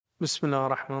بسم الله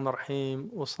الرحمن الرحيم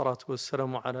والصلاة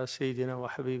والسلام على سيدنا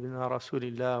وحبيبنا رسول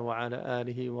الله وعلى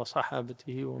آله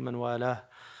وصحابته ومن والاه.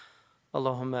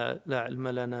 اللهم لا علم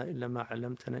لنا إلا ما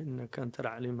علمتنا إنك أنت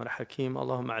العليم الحكيم.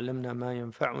 اللهم علمنا ما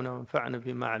ينفعنا وانفعنا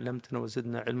بما علمتنا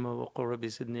وزدنا علما وقل ربي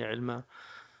زدني علما.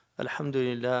 الحمد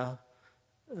لله.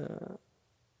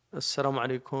 Assalamu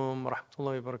alaikum wa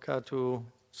rahmatullahi wa barakatuh.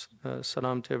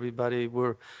 Salam to everybody.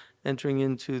 We're entering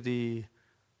into the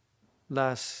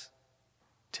last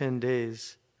 10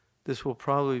 days. This will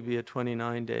probably be a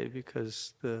 29-day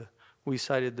because we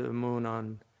sighted the moon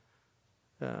on,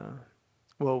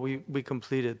 we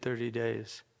completed 30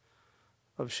 days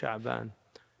of Sha'ban.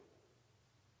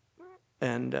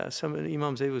 And some of the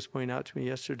Imam Zayd was pointing out to me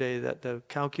yesterday that the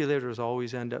calculators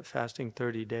always end up fasting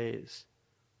 30 days.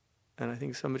 And I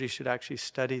think somebody should actually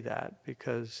study that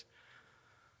because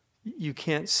you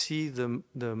can't see the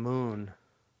moon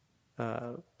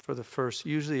for the first,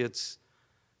 usually it's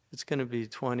going to be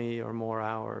 20 or more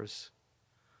hours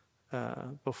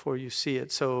before you see it.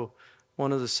 So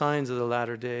one of the signs of the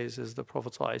latter days is the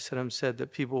Prophet ﷺ said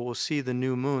that people will see the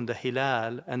new moon, the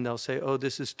hilal, and they'll say, oh,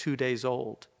 this is 2 days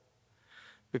old.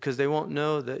 Because they won't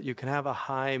know that you can have a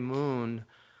high moon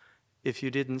if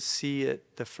you didn't see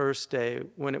it the first day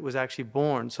when it was actually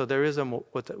born. So there is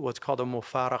what's called a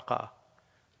mufaraqa,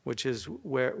 which is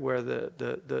where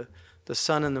the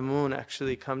sun and the moon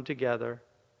actually come together.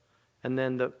 And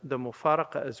then the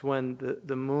mufaraqa is when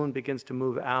the moon begins to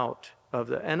move out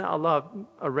of and Allah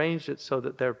arranged it so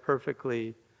that they're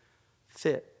perfectly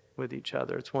fit with each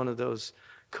other. It's one of those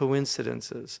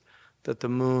coincidences that the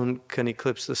moon can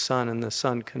eclipse the sun and the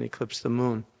sun can eclipse the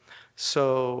moon.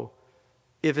 So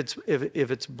if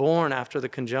it's born after the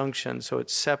conjunction, so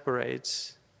it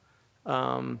separates,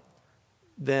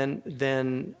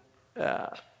 then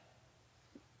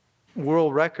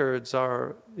world records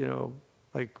are,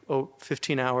 like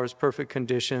 15 hours, perfect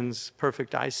conditions,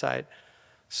 perfect eyesight.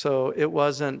 So it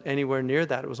wasn't anywhere near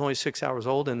that. It was only 6 hours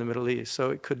old in the Middle East. So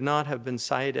it could not have been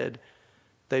sighted.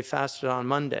 They fasted on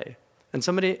Monday. And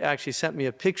somebody actually sent me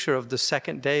a picture of the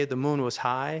second day the moon was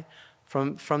high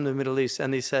from the Middle East.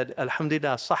 And they said,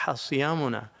 Alhamdulillah, sahha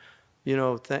siyamuna.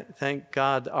 Thank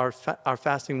God our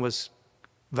fasting was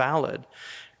valid.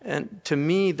 And to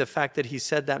me, the fact that he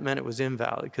said that meant it was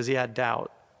invalid because he had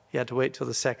doubt. He had to wait till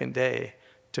the second day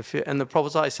to feel. And the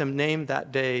Prophet ﷺ named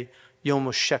that day Yom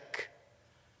al-Shak.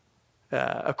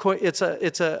 It's a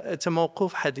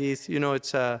mawquf hadith.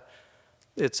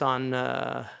 It's on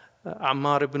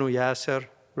Ammar ibn Yasir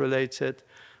relates it,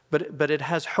 but it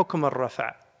has hukm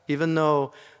al-rafa'. Even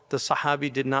though the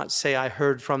Sahabi did not say I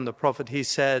heard from the Prophet, he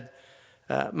said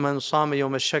Man sama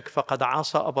yawm al-shak faqad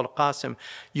asa Abul Qasim.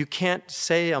 You can't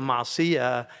say a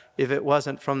ma'siyah if it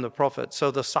wasn't from the Prophet.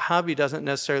 So the Sahabi doesn't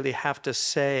necessarily have to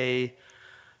say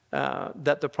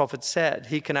that the Prophet said.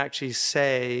 He can actually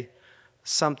say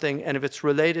something, and if it's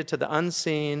related to the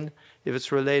unseen, if it's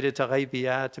related to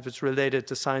ghaybiyat, if it's related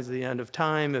to signs of the end of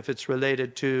time, if it's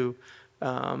related to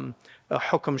a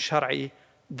hukm shar'i,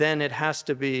 then it has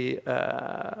to be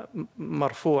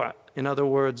marfu'. In other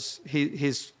words,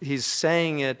 he's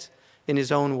saying it in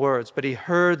his own words, but he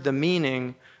heard the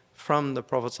meaning from the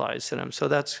Prophet ﷺ. So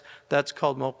that's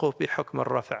called mawquf bi hukm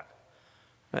al-rafa'.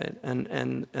 Right?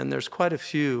 And there's quite a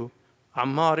few.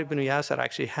 Ammar ibn Yasir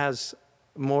actually has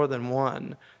more than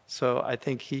one. So I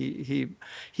think he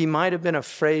might have been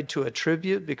afraid to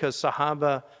attribute because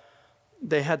Sahaba,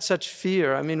 they had such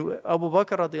fear. I mean, Abu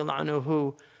Bakr radiallahu anhu,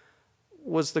 who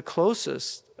was the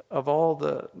closest of all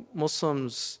the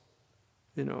Muslims,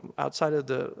 outside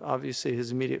of obviously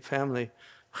his immediate family,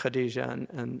 Khadija,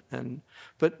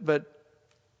 but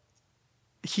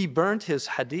he burnt his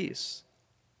hadiths.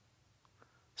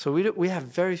 So we have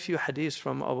very few hadiths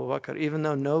from Abu Bakr, even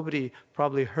though nobody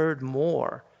probably heard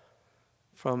more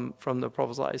from the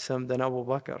Prophet ﷺ than Abu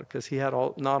Bakr, because he had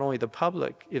not only the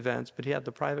public events, but he had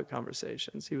the private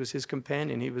conversations. He was his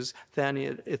companion. He was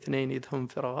ثاني اثنين إذ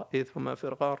هما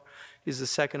في الغار. He's the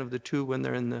second of the two when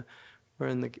they're in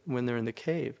the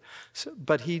cave. So,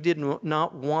 but he did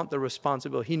not want the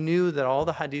responsibility. He knew that all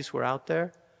the hadiths were out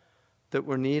there that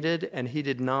were needed, and he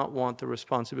did not want the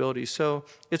responsibility. So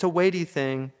it's a weighty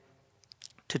thing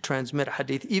to transmit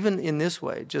hadith, even in this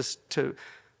way,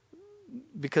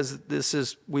 because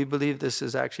we believe this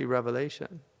is actually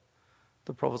revelation.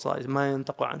 The Prophet ﷺ, مَا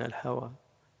يَنْطَقُ عَنِ الْهَوَىٰ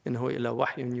إِنْ هُوَ إِلَّا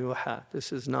وَحْيٌ يُوحَىٰ.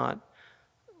 This is not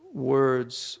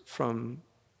words from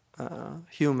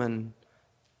human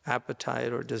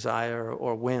appetite or desire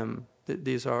or whim.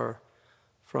 These are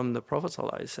from the Prophet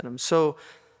ﷺ. So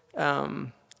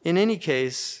in any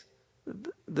case,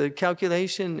 the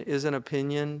calculation is an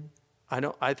opinion.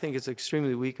 I think it's an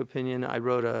extremely weak opinion. I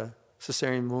wrote a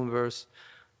cesarean moon verse.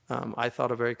 I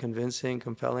thought a very convincing,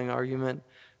 compelling argument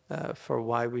for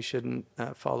why we shouldn't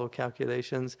follow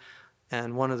calculations.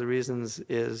 And one of the reasons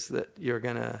is that you're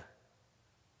going to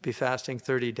be fasting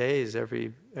 30 days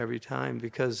every time,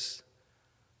 because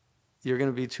you're going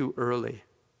to be too early,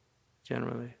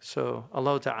 generally. So,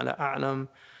 Allah Ta'ala A'lam.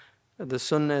 The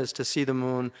sunnah is to see the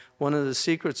moon. One of the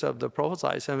secrets of the Prophet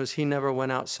ﷺ is he never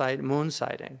went out moon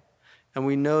sighting. And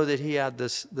we know that he had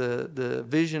the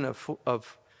vision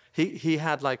of he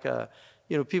had like a,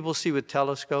 people see with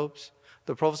telescopes.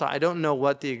 The Prophet, I don't know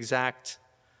what the exact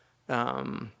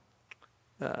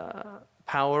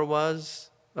power was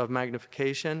of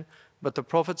magnification, but the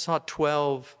Prophet saw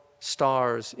 12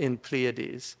 stars in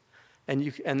Pleiades.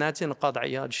 And that's in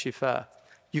Qad'iyat Shifa.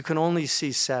 You can only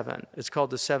see 7. It's called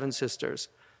the 7 Sisters.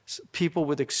 People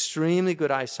with extremely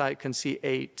good eyesight can see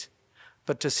 8.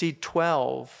 But to see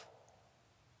 12,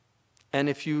 and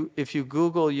if you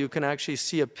Google, you can actually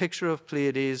see a picture of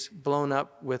Pleiades blown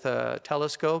up with a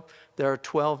telescope. There are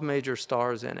 12 major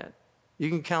stars in it. You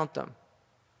can count them.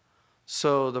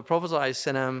 So the Prophet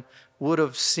ﷺ would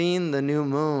have seen the new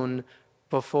moon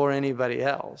before anybody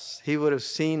else. He would have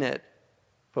seen it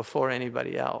before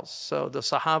anybody else. So the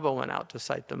Sahaba went out to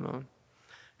sight the moon.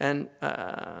 And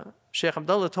Sheikh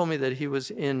Abdullah told me that he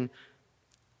was in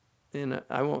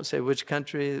I won't say which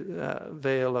country,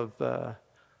 Vale of,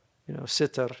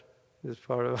 Sitar is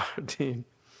part of our deen.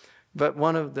 But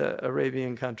one of the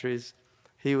Arabian countries,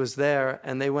 he was there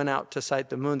and they went out to sight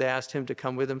the moon. They asked him to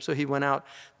come with them, so he went out.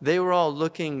 They were all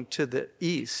looking to the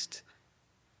east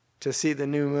to see the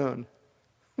new moon.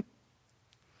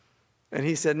 And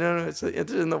he said, no, it's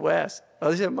in the west.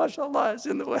 Oh, they said, mashallah, it's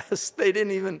in the west. They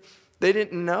didn't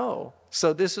know.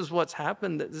 So this is what's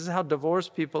happened. This is how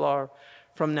divorced people are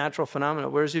from natural phenomena.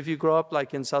 Whereas if you grow up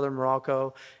like in southern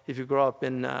Morocco, if you grow up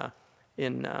in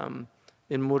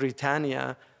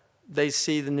Mauritania, they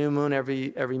see the new moon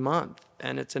every month,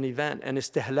 and it's an event. And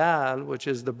istihlal, which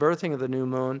is the birthing of the new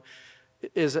moon,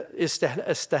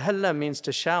 istihalla means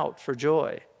to shout for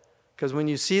joy. Because when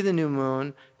you see the new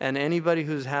moon, and anybody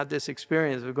who's had this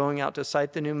experience of going out to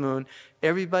sight the new moon,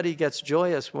 everybody gets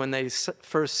joyous when they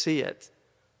first see it.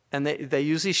 And they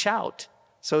usually shout.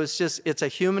 So it's a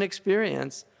human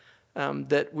experience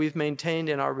that we've maintained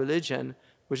in our religion,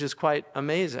 which is quite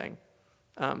amazing,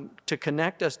 to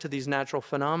connect us to these natural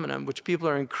phenomena, which people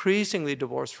are increasingly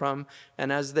divorced from.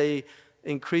 And as they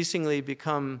increasingly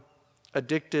become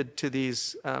addicted to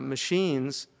these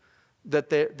machines,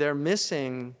 that they're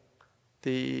missing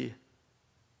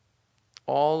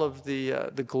all of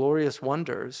the glorious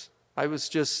wonders. I was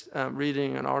just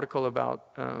reading an article about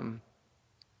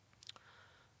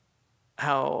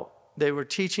how they were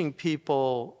teaching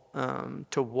people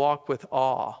to walk with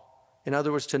awe. In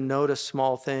other words, to notice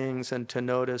small things and to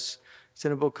notice. It's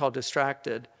in a book called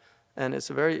Distracted, and it's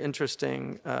a very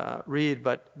interesting read.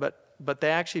 But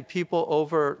they actually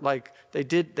they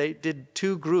did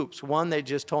 2 groups. One, they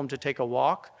just told them to take a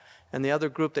walk. And the other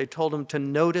group, they told them to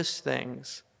notice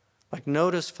things, like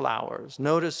notice flowers,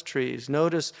 notice trees,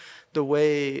 notice the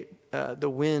way the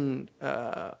wind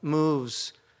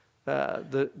moves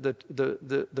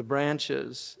the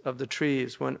branches of the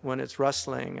trees when it's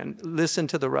rustling, and listen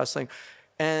to the rustling.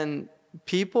 And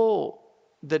people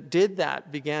that did that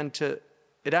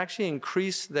it actually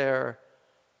increased their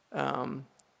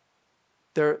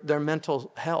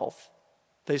mental health.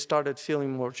 They started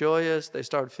feeling more joyous. They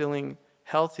started feeling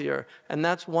healthier. And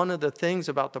that's one of the things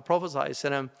about the Prophet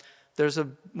ﷺ.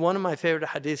 One of my favorite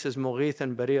hadiths is Mughith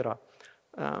and Barira,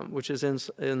 which is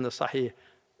in the Sahih.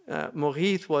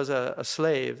 Mughith was a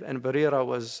slave, and Barira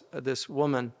was this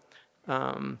woman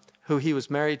who he was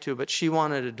married to, but she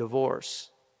wanted a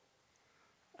divorce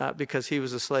because he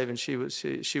was a slave and she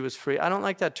was free. I don't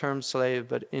like that term slave,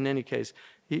 but in any case,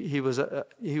 he was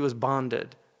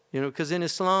bonded. Because in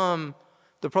Islam,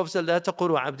 the Prophet said, "La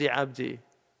taqulu abdi abdi."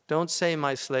 Don't say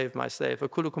my slave, my slave.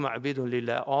 فَكُلُّكُمْ عَبِيدٌ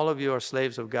لِلَّهِ. All of you are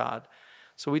slaves of God.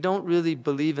 So we don't really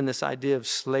believe in this idea of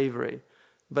slavery.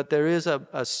 But there is a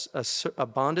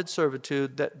bonded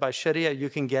servitude that by Sharia you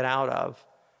can get out of.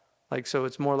 So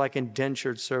it's more like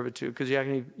indentured servitude, because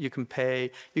you can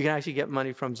pay. You can actually get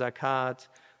money from zakat.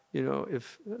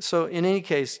 So in any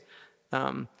case,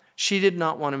 she did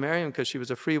not want to marry him because she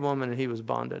was a free woman and he was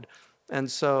bonded.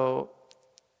 And so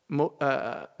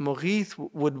Mughith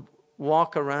would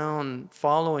walk around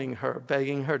following her,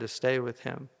 begging her to stay with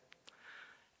him.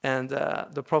 And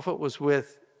the Prophet was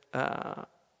with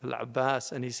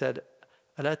Al-Abbas, and he said,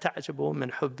 أَلَا تَعْجَبُوا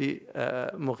مِنْ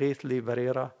حُبِّ مُغِيث لِي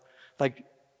بَرِيرَةٍ.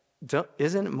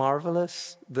 Isn't it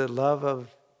marvelous, the love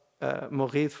of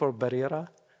Mughith for Barira?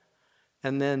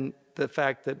 And then the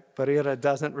fact that Barira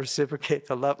doesn't reciprocate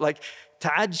the love, like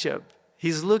ta'ajjub.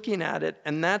 He's looking at it,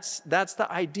 and that's the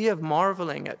idea of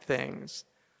marveling at things.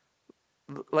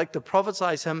 Like the Prophet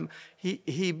ﷺ,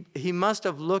 he must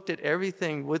have looked at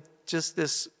everything with just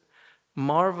this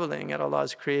marveling at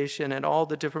Allah's creation and all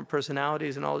the different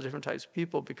personalities and all the different types of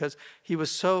people, because he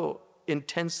was so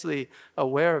intensely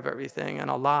aware of everything and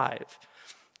alive.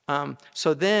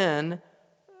 So then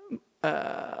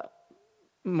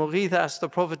Mughith asked the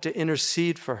Prophet to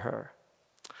intercede for her.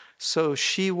 So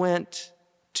he went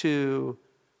to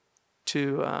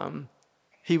Barira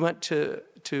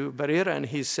and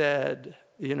he said,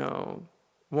 you know,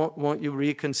 won't you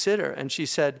reconsider? And she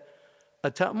said,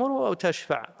 Atamuru aw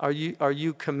tashfa'? Are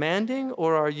you commanding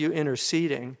or are you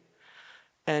interceding?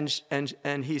 And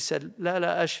he said, La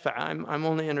ashfa', I'm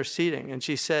only interceding. And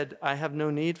she said, I have no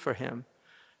need for him.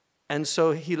 And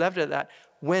so he left it at that.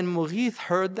 When Mughith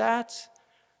heard that,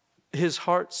 his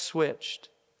heart switched.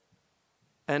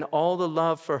 And all the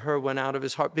love for her went out of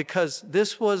his heart, because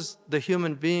this was the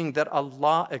human being that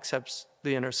Allah accepts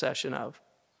the intercession of.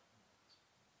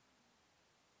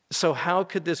 So how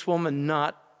could this woman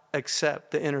not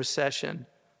accept the intercession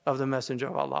of the Messenger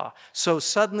of Allah? So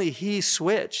suddenly he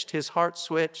switched, his heart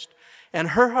switched, and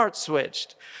her heart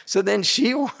switched. So then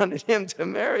she wanted him to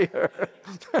marry her.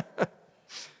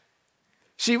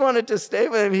 She wanted to stay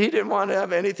with him. He didn't want to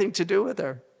have anything to do with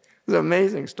her. It's an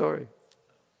amazing story.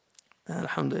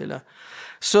 Alhamdulillah.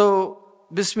 So,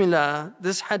 Bismillah,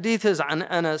 this hadith is an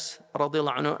Anas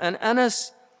radiallahu anhu. And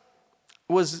Anas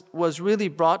was really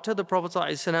brought to the Prophet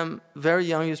ﷺ very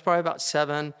young. He was probably about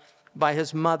 7, by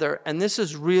his mother. And this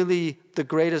is really the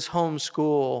greatest home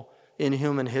school in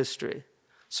human history.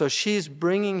 So she's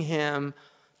bringing him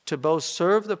to both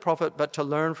serve the Prophet, but to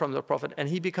learn from the Prophet. And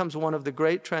he becomes one of the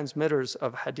great transmitters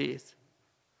of hadith.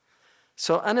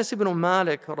 So Anas ibn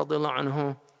Malik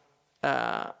radiallahu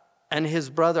anhu, and his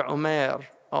brother Umair,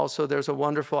 also there's a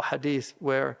wonderful hadith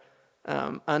where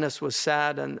Anas was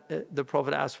sad and the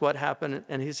Prophet asked what happened,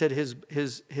 and he said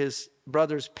his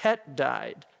brother's pet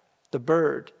died, the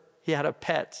bird. He had a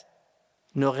pet,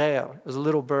 Nughair, it was a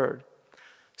little bird.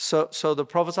 So the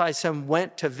Prophet ﷺ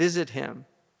went to visit him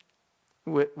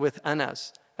with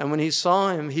Anas, and when he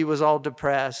saw him, he was all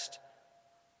depressed,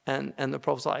 and the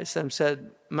Prophet ﷺ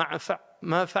said,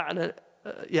 Ma fa'ala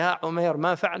Ya Umair,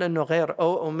 ma fa'ala Nughair?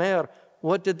 Oh Umair,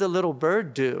 what did the little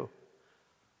bird do?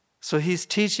 So he's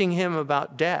teaching him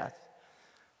about death.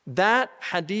 That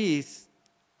hadith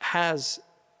has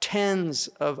tens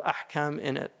of ahkam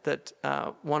in it that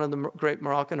one of the great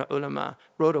Moroccan ulama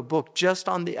wrote a book just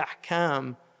on the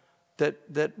ahkam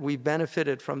that we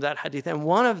benefited from that hadith. And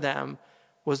one of them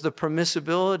was the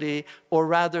permissibility, or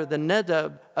rather the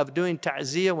nadab, of doing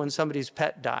ta'ziyah when somebody's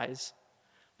pet dies.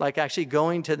 Like actually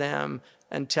going to them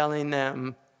and telling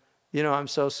them, you know, I'm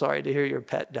so sorry to hear your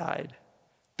pet died.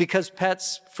 Because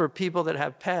pets, for people that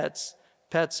have pets,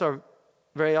 pets are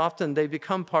very often, they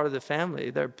become part of the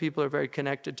family. People are very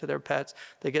connected to their pets.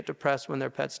 They get depressed when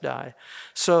their pets die.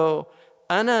 So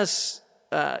Anas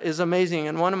is amazing.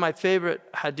 And one of my favorite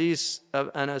hadiths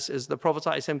of Anas is the Prophet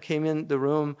ﷺ came in the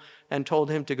room and told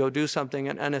him to go do something,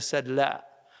 and Anas said, La.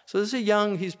 So this is a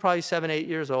young, he's probably 7, 8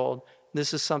 years old.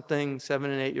 This is something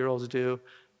 7 and 8 year olds do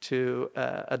to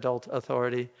adult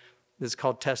authority. This is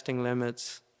called testing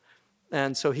limits.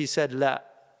 And so he said, La.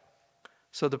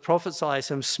 So the Prophet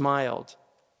ﷺ smiled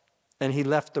and he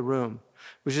left the room,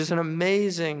 which is an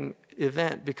amazing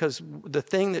event, because the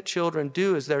thing that children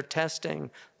do is they're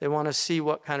testing. They want to see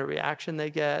what kind of reaction they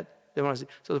get. They want to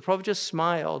see. So the Prophet just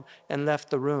smiled and left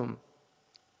the room.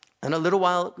 And a little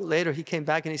while later he came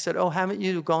back and he said, oh, haven't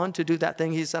you gone to do that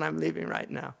thing? He said, I'm leaving right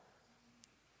now.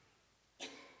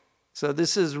 So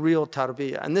this is real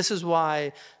tarbiyah. And this is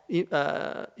why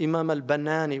Imam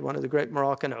al-Banani, one of the great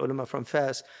Moroccan ulama from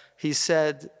Fes, he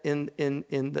said in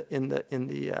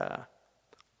the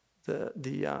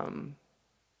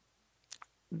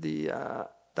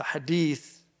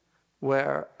hadith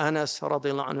where Anas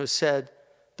radiallahu anhu said,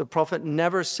 the Prophet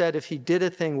never said, if he did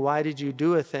a thing, why did you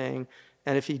do a thing?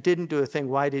 And if he didn't do a thing,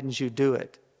 why didn't you do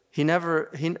it?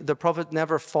 The Prophet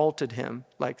never faulted him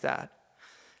like that.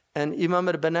 And Imam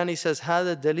al-Banani says,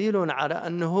 هذا دليل على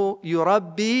أنه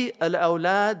يربي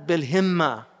الأولاد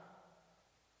بالهمة.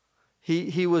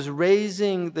 He was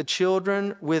raising the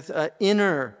children with an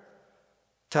inner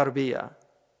tarbiyah,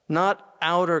 not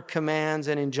outer commands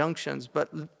and injunctions,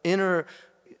 but inner.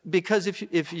 Because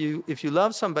if you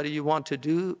love somebody, you want to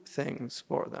do things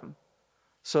for them.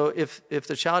 So if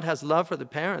the child has love for the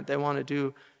parent, they want to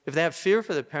do. If they have fear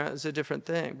for the parent, it's a different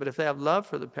thing. But if they have love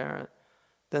for the parent,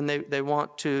 then they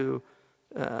want to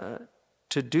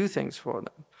do things for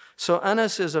them. So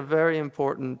Anas is a very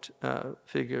important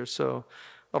figure. So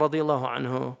رضي الله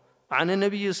عنه عن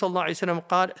النبي صلى الله عليه وسلم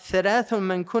قال ثلاث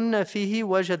من كن فيه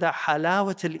وجد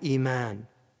حلاوة الإيمان.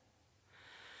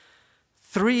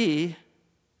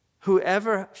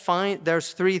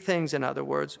 There's three things, in other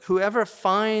words. Whoever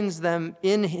finds them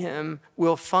in him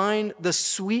will find the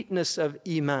sweetness of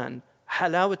Iman,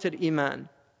 halawat al-Iman.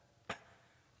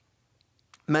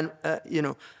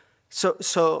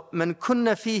 So man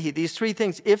kunna fihi, these three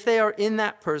things, if they are in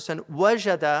that person,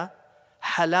 wajada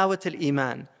halawat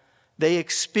al-Iman. They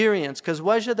experience, because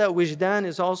wajada, wijdan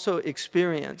is also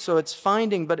experience. So it's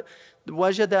finding, but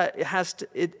wajada,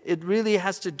 it really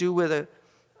has to do with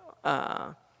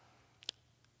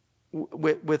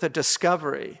a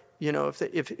discovery.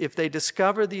 If they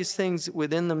discover these things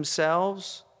within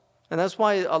themselves, and that's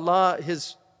why Allah,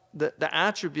 the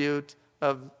attribute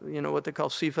of what they call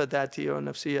sifa dhati or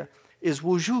nafsiyah is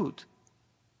wujud.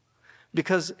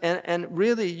 Because and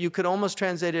really you could almost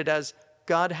translate it as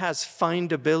God has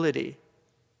findability.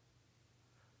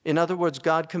 In other words,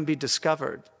 God can be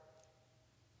discovered.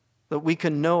 That we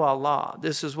can know Allah.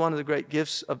 This is one of the great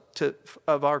gifts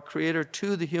of our Creator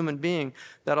to the human being,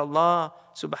 that Allah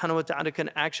subhanahu wa ta'ala can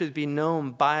actually be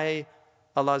known by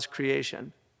Allah's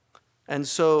creation. And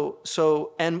so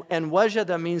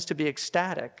wajada means to be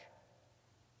ecstatic.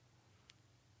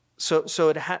 So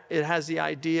it has the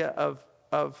idea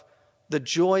of the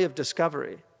joy of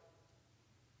discovery.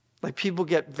 Like people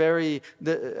get very,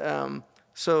 I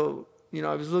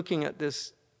was looking at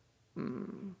this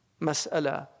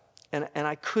mas'ala, and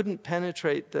I couldn't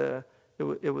penetrate and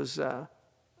I was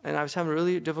having a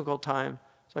really difficult time.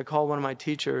 So I called one of my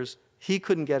teachers. He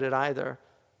couldn't get it either.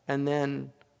 And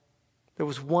then there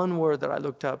was one word that I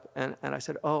looked up, and I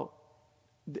said,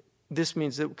 this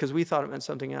means that, because we thought it meant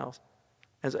something else.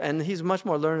 And he's much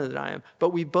more learned than I am. But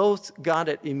we both got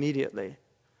it immediately.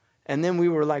 And then we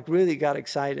were really got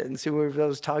excited. And so we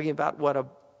were talking about what a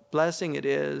blessing it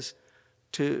is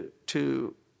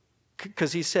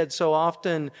because he said so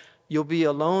often you'll be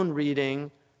alone reading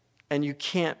and you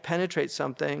can't penetrate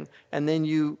something, and then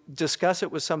you discuss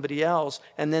it with somebody else,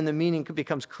 and then the meaning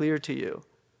becomes clear to you.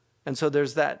 And so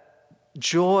there's that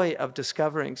joy of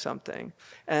discovering something.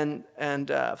 And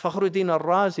Fakhruddin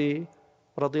al-Razi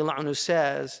radiyallahu anhu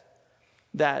says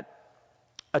that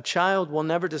a child will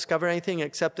never discover anything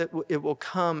except that it will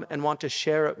come and want to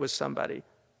share it with somebody.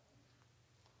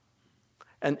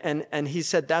 And he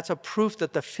said that's a proof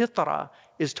that the fitrah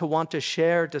is to want to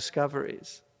share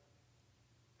discoveries.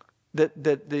 That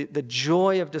the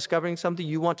joy of discovering something,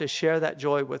 you want to share that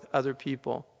joy with other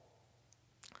people.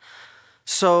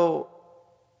 So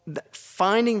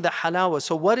finding the halawa.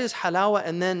 So what is halawa?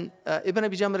 And then Ibn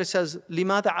Abi Jamrah says,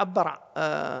 لماذا عبر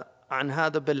عن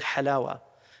هذا بالحلاوة?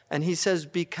 And he says,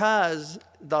 because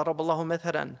ضرب الله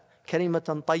مثلا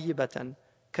كلمة طيبة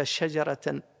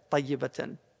كشجرة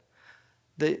طيبة.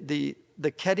 The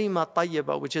kalima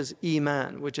tayyiba, which is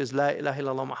iman, which is la ilaha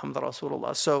illallah Muhammad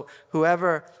Rasulullah. So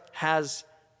whoever has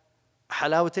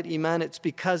halawat al-iman, it's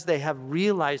because they have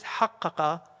realized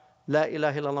haqqaqa la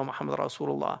ilaha illallah Muhammad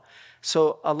Rasulullah.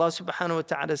 So Allah subhanahu wa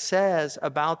ta'ala says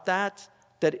about that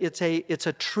it's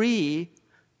a tree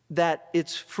that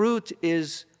its fruit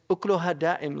is ukluha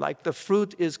da'im, like the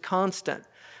fruit is constant.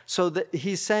 So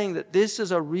he's saying that this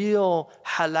is a real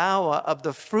halawa of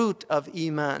the fruit of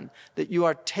Iman, that you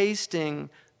are tasting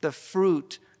the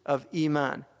fruit of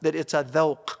Iman, that it's a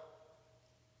dhawq.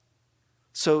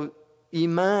 So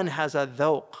Iman has a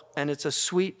dhawq, and it's a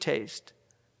sweet taste.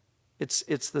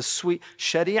 It's the sweet.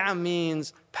 Sharia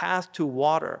means path to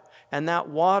water, and that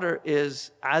water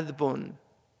is adbun.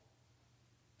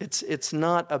 It's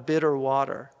not a bitter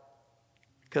water,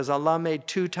 because Allah made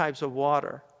two types of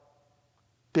water.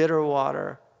 Bitter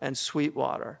water and sweet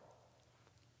water.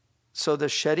 So the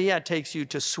Sharia takes you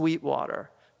to sweet water.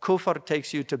 Kufr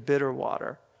takes you to bitter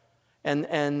water.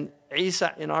 And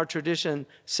Isa in our tradition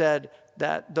said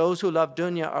that those who love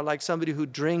dunya are like somebody who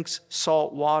drinks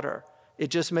salt water. It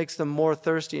just makes them more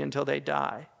thirsty until they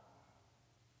die.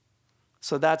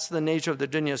 So that's the nature of the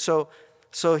dunya. So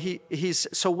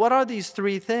what are these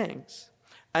three things?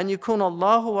 أن يكون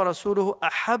الله ورسوله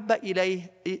أحب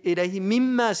إليه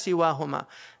مما سواهما.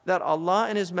 That Allah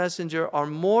and His Messenger are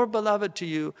more beloved to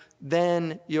you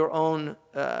than your own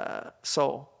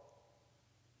soul.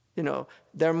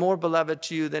 They're more beloved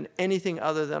to you than anything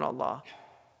other than Allah.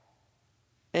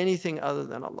 Anything other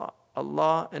than Allah.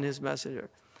 Allah and His Messenger.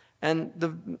 And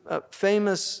the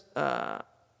famous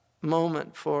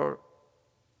moment for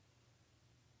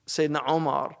Sayyidina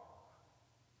Umar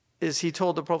is he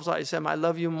told the Prophet ﷺ, I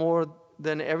love you more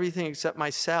than everything except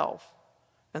myself.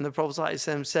 And the Prophet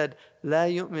ﷺ said, لا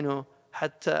يؤمن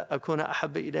حتى أكون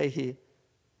أحب إليه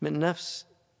من نفس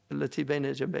التي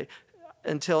بين جنبيه,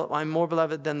 until I'm more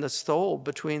beloved than the soul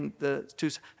between the two.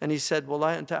 And he said,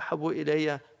 والله أنت أحب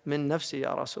إلي من نفسي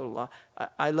يا رسول الله.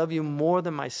 I love you more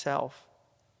than myself.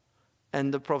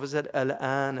 And the Prophet said,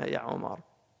 الآن يا عمر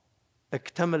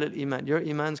اكتمل الإيمان. Your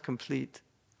iman's complete.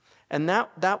 And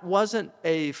that wasn't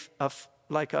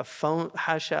like a phone,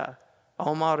 hasha.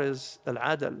 Omar is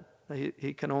al-adl.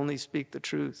 He can only speak the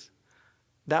truth.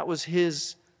 That was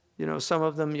his, some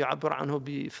of them يعبر عنه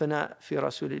بفناء في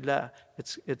رسول الله.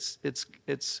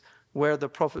 It's where the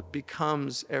Prophet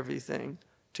becomes everything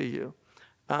to you.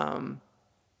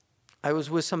 I was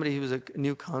with somebody who was a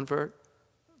new convert,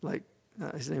 like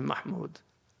his name Mahmoud.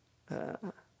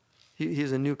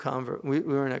 He's a new convert. We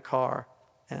were in a car,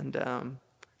 and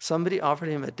somebody offered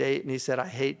him a date, and he said, I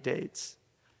hate dates.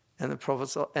 And the Prophet,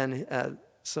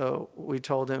 so we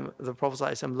told him, the Prophet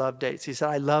ﷺ loved dates. He said,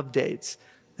 I love dates.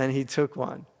 And he took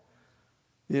one.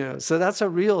 So that's a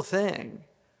real thing.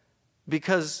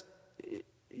 Because,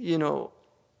 you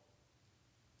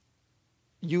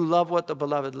love what the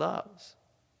beloved loves.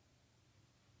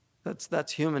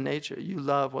 That's human nature. You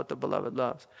love what the beloved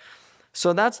loves.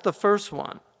 So that's the first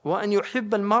one. وَأَنْ يُحِبَّ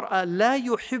الْمَرْأَ لَا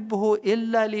يُحِبُّهُ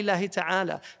إِلَّا لِلَّهِ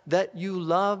تَعَالَى. That you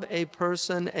love a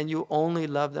person and you only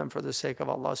love them for the sake of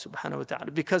Allah subhanahu wa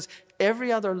ta'ala. Because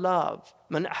every other love,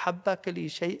 مَنْ أَحَبَّكَ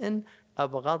لِشَيْءٍ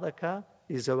أَبْغَضَكَ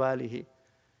لِزَوَالِهِ.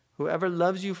 Whoever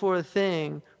loves you for a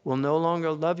thing will no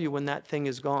longer love you when that thing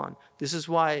is gone. This is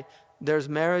why there's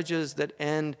marriages that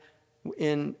end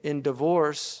in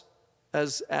divorce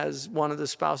as one of the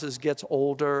spouses gets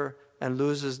older and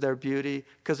loses their beauty,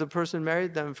 because the person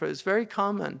married them for, it's very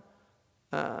common.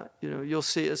 You'll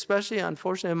see, especially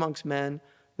unfortunately amongst men,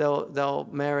 they'll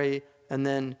marry, and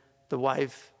then the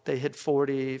wife, they hit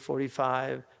 40,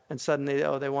 45, and suddenly,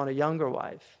 they want a younger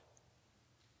wife.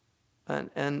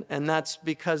 And that's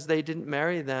because they didn't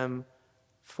marry them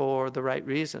for the right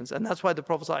reasons. And that's why the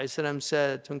Prophet ﷺ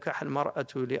said, تُنْكَحَ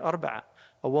الْمَرْأَةُ لِأَرْبَعَ.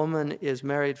 A woman is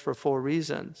married for 4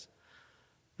 reasons.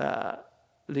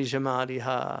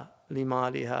 لِجَمَالِهَا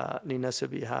لِمَالِهَا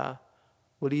لِنَسَبِهَا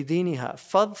وَلِدِينِهَا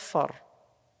فَاظْفَرْ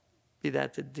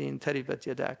بِذَاتِ الدِّينِ تَرِبَتْ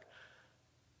يَدَاكَ.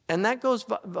 And that goes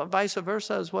vice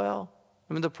versa as well.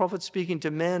 I mean, the Prophet's speaking to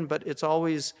men, but it's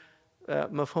always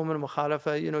mafhum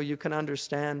al-mukhalafa. You can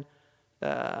understand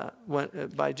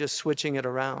by just switching it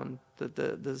around.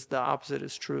 The opposite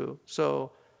is true.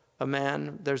 So a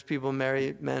man, there's people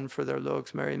marry men for their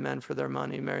looks, marry men for their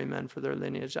money, marry men for their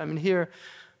lineage. I mean, here,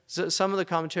 some of the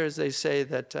commentaries, they say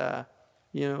that the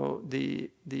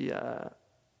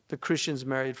Christians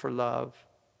married for love,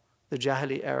 the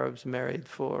Jahili Arabs married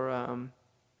for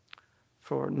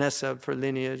nasab, for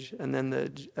lineage, and then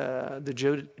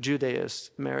the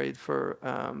Judaists married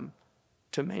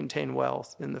to maintain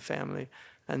wealth in the family.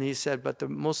 And he said, but the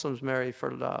Muslims marry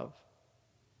for love,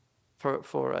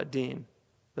 for a deen.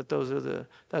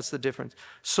 That's the difference.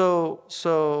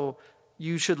 So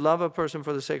you should love a person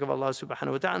for the sake of Allah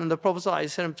subhanahu wa ta'ala. And the Prophet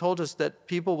ﷺ told us that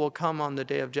people will come on the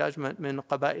Day of Judgment, min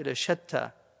qaba'il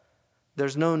shatta.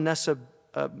 There's no nasab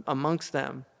amongst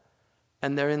them.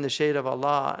 And they're in the shade of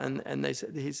Allah. And they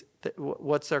said,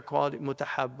 what's their quality?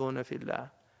 Mutahabbuna fillah.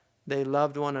 They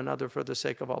loved one another for the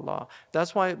sake of Allah.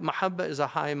 That's why mahabba is a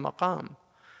high maqam.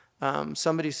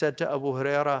 Somebody said to Abu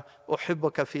Hurairah,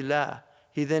 uhibbuka fillah.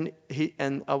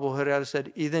 And Abu Hurairah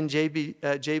said, Idhan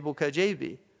jaybuka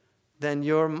jaybi. Then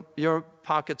your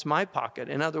pocket's my pocket.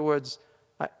 In other words,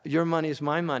 your money is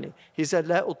my money. He said,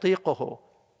 La utiquhu.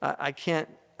 I can't,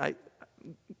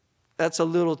 that's a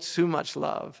little too much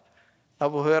love.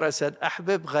 Abu Hurairah said,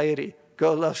 Ahbib ghayri.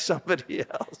 Go love somebody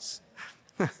else.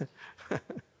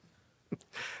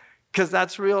 Because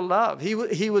that's real love.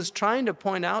 He was trying to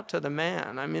point out to the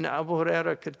man. I mean, Abu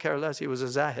Hurairah could care less. He was a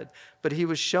zahid. But he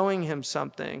was showing him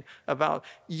something about,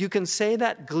 you can say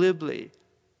that glibly.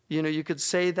 You could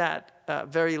say that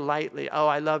very lightly. Oh,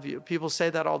 I love you. People say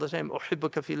that all the time.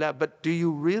 Uhibbuka fillah. But do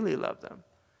you really love them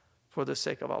for the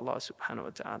sake of Allah subhanahu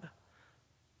wa ta'ala?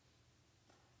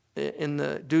 In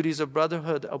the duties of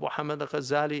brotherhood, Abu Hamid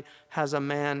al-Ghazali has a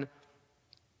man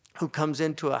who comes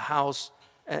into a house.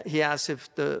 He asks if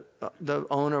the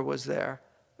owner was there,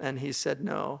 and he said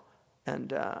no.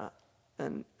 And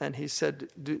he said,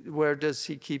 where does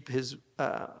he keep his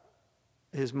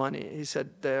money? He said,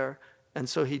 there. And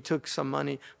so he took some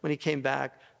money. When he came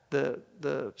back,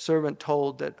 the servant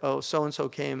told that, oh, so-and-so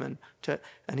came, and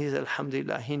he said,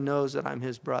 alhamdulillah, he knows that I'm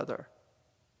his brother.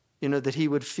 That he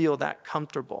would feel that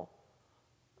comfortable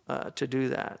to do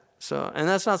that. So, and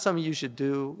that's not something you should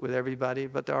do with everybody,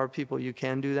 but there are people you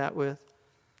can do that with.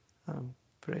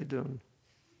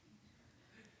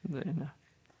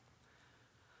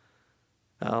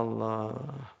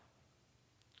 Allah.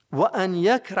 وأن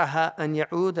يكره أن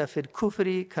يعود في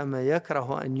الكفر كما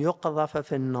يكره أن يقذف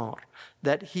في النار.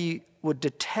 That he would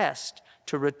detest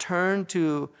to return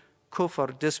to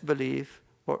kufr, disbelief,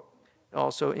 or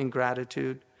also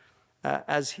ingratitude,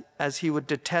 as he would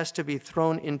detest to be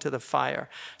thrown into the fire.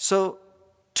 So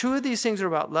two of these things are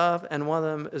about love, and one of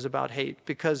them is about hate,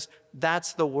 because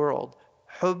that's the world,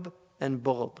 hub and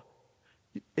bughd.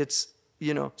 It's,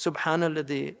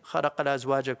 subhanalladhi khalaqa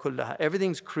al-azwaja kullaha.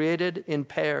 Everything's created in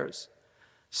pairs.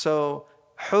 So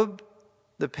hub,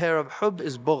 the pair of hub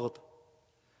is bughd.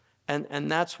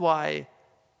 And that's why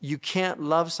you can't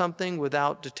love something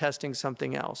without detesting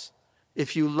something else.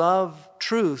 If you love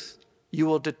truth, you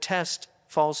will detest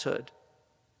falsehood.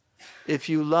 If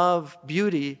you love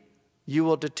beauty, you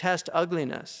will detest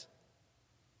ugliness.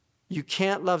 You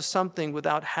can't love something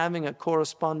without having a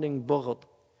corresponding bughd.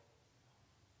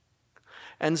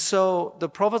 And so the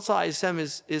Prophet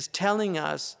ﷺ is telling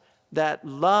us that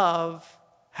love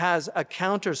has a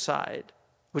counter side,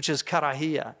 which is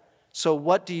karahiyah. So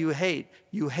what do you hate?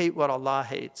 You hate what Allah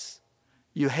hates.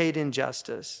 You hate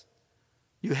injustice.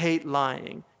 You hate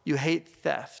lying. You hate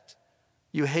theft.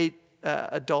 You hate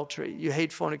adultery. You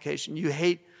hate fornication. You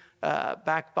hate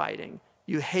backbiting.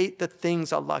 You hate the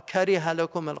things Allah kariha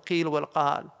lakum al-qil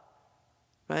wal-qal.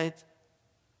 Right?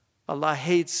 Allah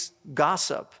hates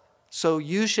gossip. So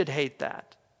you should hate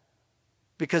that.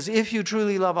 Because if you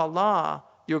truly love Allah,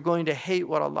 you're going to hate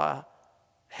what Allah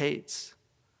hates.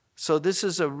 So this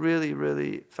is a really,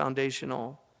 really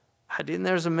foundational hadith. And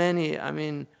there's many,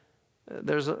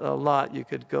 there's a lot you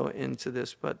could go into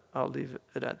this, but I'll leave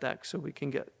it at that so we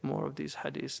can get more of these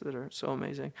hadiths that are so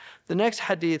amazing. The next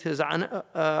hadith is عن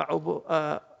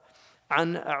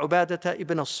عبادة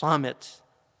ibn الصامت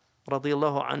رضي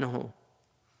الله عنه.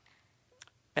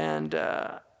 And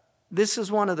this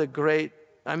is one of the great,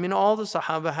 all the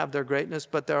Sahaba have their greatness,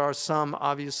 but there are some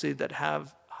obviously that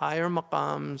have higher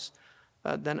maqams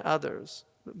than others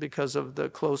because of the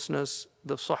closeness,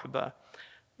 the suhbah.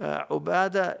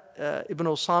 Ubadah ibn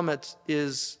al-Samit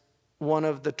is one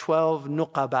of the 12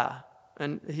 nuqaba,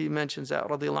 and he mentions that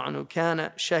radiyallahu anhu.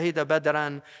 كان شهد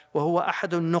بدرا وهو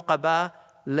أحد النقباء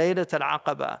ليلة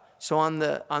العقبة. So on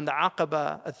the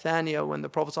Aqaba الثانية, when the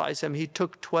Prophet ﷺ, he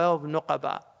took 12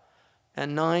 nuqaba,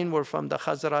 and 9 were from the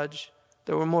Khazraj.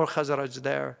 There were more Khazraj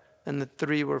there, and the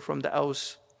 3 were from the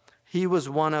Aus. He was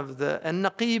one of the, and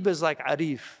Naqib is like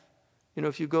Arif.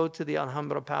 If you go to the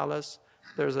Alhambra Palace,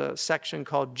 there's a section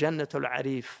called Jannatul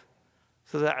Arif.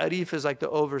 So the Arif is like the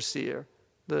overseer.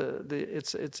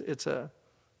 It's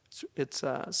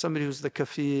somebody who's the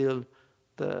kafil,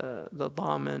 the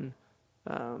daman,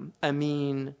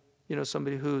 amin.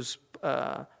 Somebody who's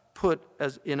put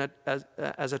as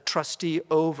a trustee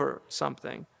over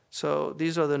something. So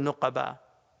these are the nuqaba.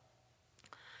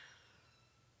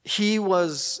 He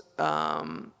was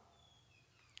one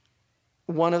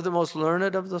of the most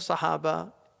learned of the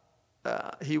Sahaba.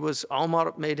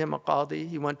 Umar made him a qadi.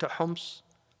 He went to Homs,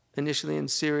 initially in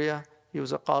Syria. He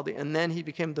was a qadi. And then he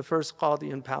became the first qadi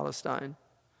in Palestine.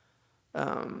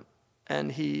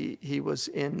 And he was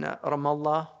in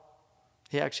Ramallah.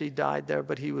 He actually died there,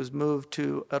 but he was moved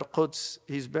to Al-Quds.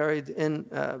 He's buried in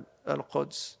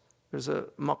Al-Quds. There's a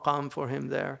maqam for him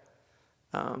there.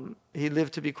 He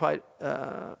lived to be quite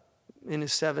in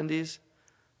his 70s.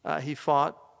 He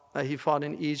fought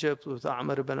in Egypt with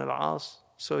Amr ibn al-As.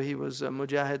 So he was a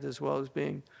mujahid as well as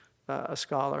being a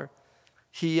scholar.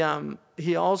 He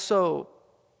also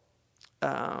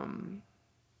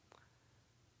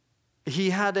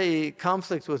he had a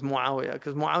conflict with Muawiyah,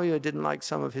 because Muawiyah didn't like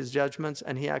some of his judgments,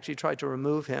 and he actually tried to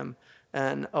remove him.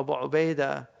 And Abu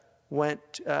Ubaidah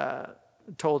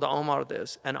told Omar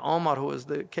this, and Omar, who was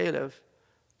the caliph,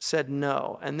 said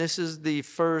no. And this is the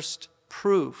first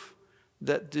proof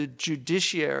that the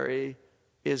judiciary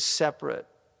is separate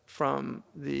from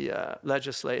the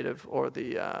legislative or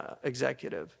the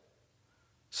executive.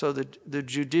 So the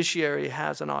judiciary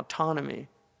has an autonomy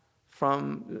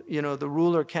from, the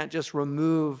ruler can't just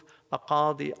remove a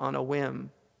qadi on a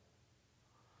whim.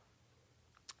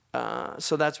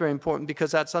 So that's very important,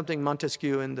 because that's something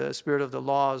Montesquieu, in the Spirit of the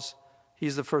Laws,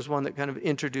 he's the first one that kind of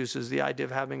introduces the idea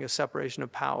of having a separation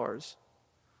of powers.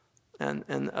 And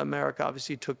America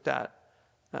obviously took that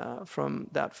from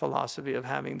that philosophy of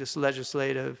having this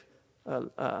legislative,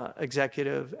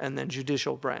 executive, and then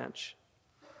judicial branch.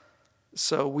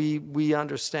 So we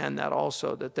understand that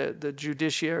also, that the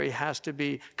judiciary has to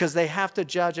be, because they have to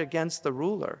judge against the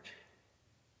ruler.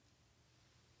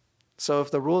 So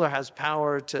if the ruler has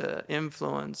power to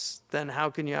influence, then how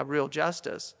can you have real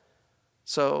justice?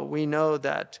 So we know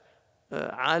that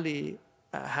Ali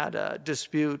had a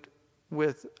dispute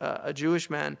with a Jewish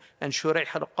man, and Shurayh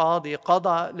al-Qadi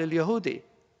qada lil-Yahudi.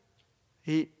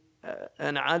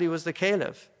 And Ali was the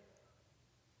caliph.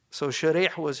 So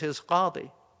Shurayh was his qadi.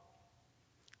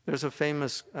 There's a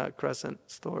famous crescent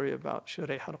story about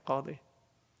Shurayh al-Qadi.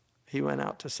 He went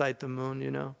out to sight the moon,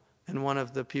 and one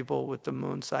of the people with the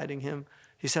moon sighting him,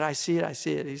 he said, I see it, I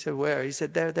see it. He said, where? He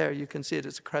said, there, you can see it,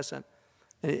 it's a crescent.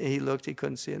 And he looked, he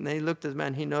couldn't see it. And then he looked at the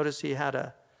man, he noticed he had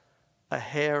a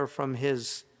hair from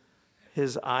his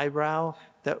eyebrow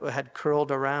that had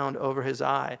curled around over his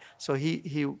eye. So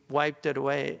he wiped it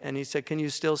away, and he said, can you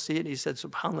still see it? He said,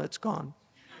 SubhanAllah, it's gone.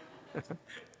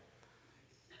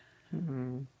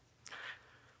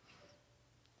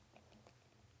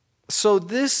 So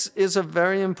this is a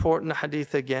very important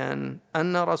hadith again.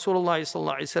 أن رسول الله صلى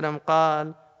الله عليه وسلم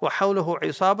قال وحوله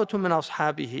عصابة من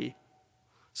أصحابه.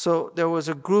 So there was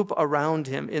a group around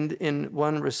him in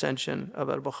one recension of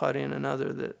al-Bukhari and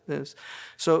another.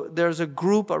 So there's a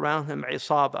group around him,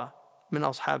 عصابة من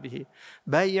أصحابه.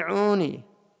 بايعوني.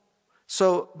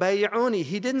 So بايعوني,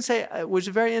 he didn't say, which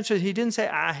is very interesting, he didn't say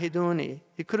عاهدوني.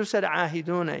 He could have said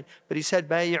عاهدوني, but he said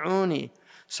بايعوني.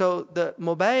 So the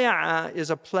mubaya'ah is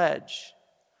a pledge,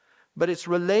 but it's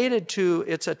related to,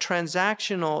 it's a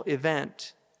transactional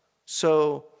event.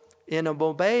 So in a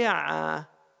mubaya'ah,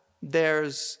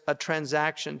 there's a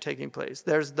transaction taking place.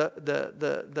 There's the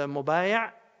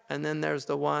mubaya', and then there's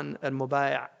the one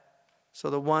al-mubaya'. So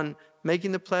the one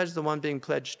making the pledge, the one being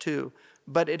pledged to.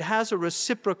 But it has a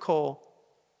reciprocal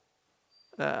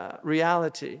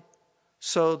reality.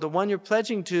 So the one you're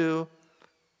pledging to,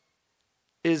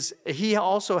 he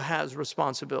also has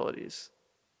responsibilities.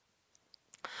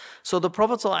 So the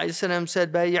Prophet ﷺ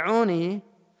said, بايعوني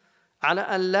على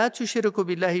أن لا تشركوا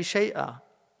بالله شيئا,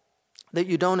 that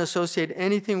you don't associate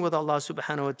anything with Allah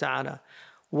subhanahu wa ta'ala.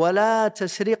 ولا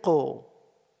تسرقوا,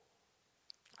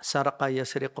 سرق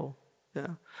يسرقوا,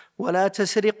 ولا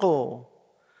تسرقوا,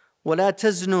 ولا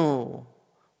تزنوا,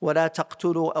 ولا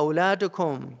تقتلوا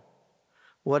أولادكم,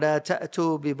 ولا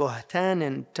تأتوا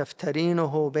ببهتان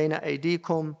تفترينه بين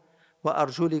أيديكم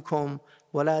وأرجلكم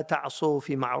ولا تعصوا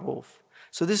في معروف.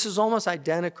 So this is almost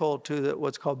identical to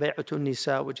what's called بيعة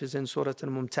النساء, which is in Surah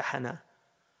Al-Mumtahana.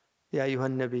 يا أيها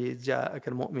النبي جاءك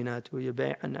المؤمنات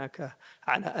يبايعنك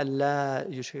على أن لا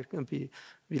يشركن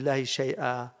بالله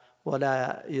شيئا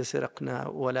ولا يسرقن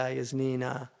ولا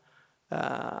يزنين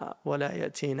ولا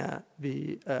يأتين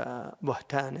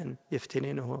ببهتان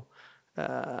يفترينه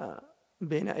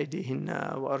بين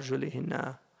أيديهن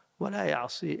وأرجلهن ولا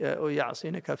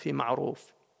يعصينك في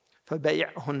معروف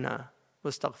فبايعهن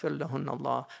واستغفر لهن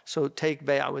الله. So take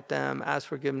bay'ah with them, ask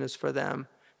forgiveness for them.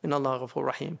 In Allah Ghafur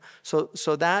Rahim.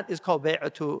 So that is called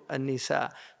bay'atu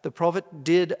an-nisa. The Prophet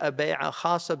did a bay'ah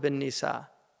khasa bin nisa.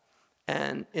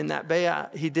 And in that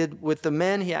bay'ah, he did, with the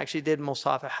men, he actually did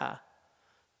musafaha.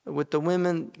 With the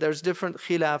women, there's different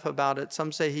khilaf about it.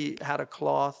 Some say he had a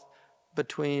cloth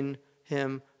between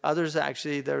him. Others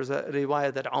actually, there's a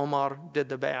riwayah that Umar did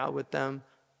the bay'ah with them,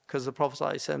 because the Prophet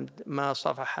ﷺ, ma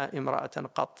safaha imra'atan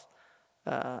qat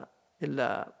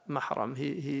illa mahram.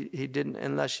 He didn't,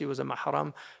 unless she was a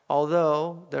mahram.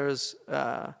 Although there's,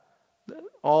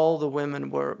 all the women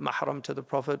were mahram to the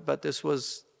Prophet, but this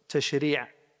was tashri'.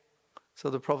 So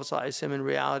the Prophet ﷺ in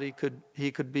reality he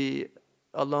could be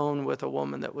alone with a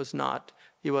woman that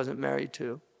he wasn't married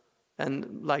to.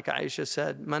 And like Aisha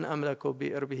said, Man amlaku bi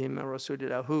irbihi min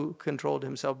Rasulillah, who controlled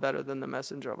himself better than the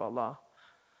Messenger of Allah.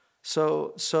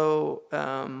 So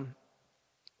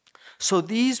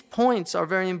these points are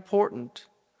very important.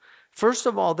 First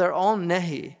of all, they're all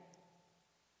nahi.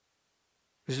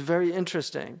 It's very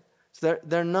interesting.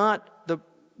 They're not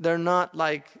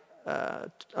like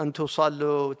an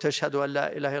tusallu tashhadu an la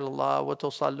ilaha illallah wa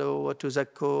tusallu wa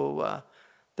tuzakku.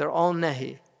 They're all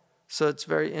nahi. So it's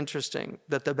very interesting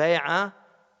that the bay'ah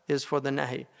is for the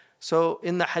nahi. So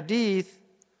in the hadith,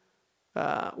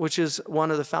 which is one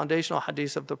of the foundational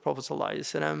hadiths of the Prophet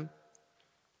ﷺ,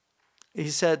 he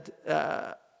said,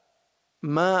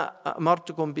 ما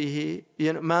أمرتكم به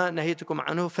ما نهيتكم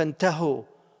عنه فانتهوا,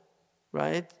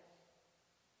 right?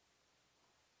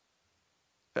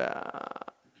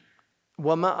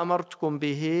 وما أمرتكم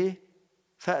به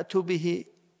فأتوا به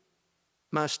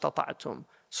ما استطعتم.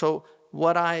 So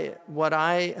what I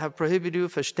have prohibited you,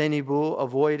 فاجتنبوا,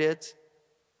 avoid it,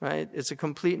 right? It's a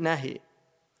complete nahi.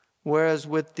 Whereas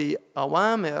with the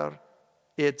awamir,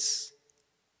 it's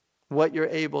what you're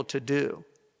able to do.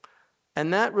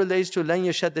 And that relates to لَن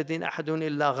يَشَدَّ الدِّينَ أَحَدٌ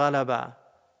إِلَّا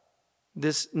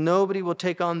غَلَبًا. Nobody will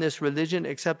take on this religion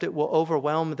except it will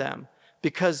overwhelm them.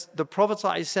 Because the Prophet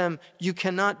ﷺ, you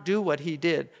cannot do what he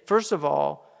did. First of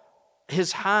all,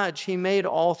 his hajj, he made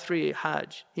all three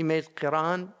hajj. He made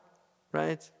qiran,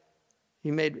 right?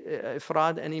 He made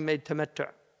ifrad and he made tamattu'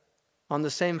 on the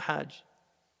same hajj.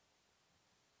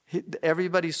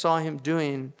 Everybody saw him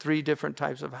doing 3 different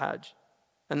types of hajj.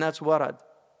 And that's warad.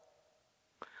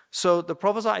 So the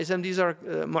Prophet ﷺ, these are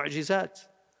mu'jizat.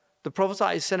 The Prophet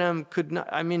ﷺ could not,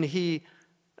 I mean,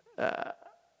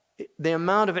 the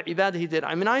amount of ibadah he did.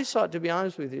 I mean, I saw it, to be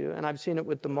honest with you, and I've seen it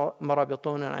with the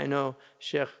marabitun, and I know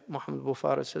Sheikh Muhammad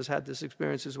Bufaris has had this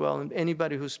experience as well. And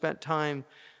anybody who spent time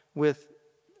with,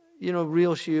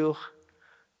 real shuyukh,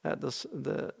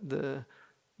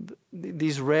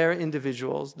 these rare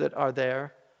individuals that are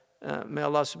there, may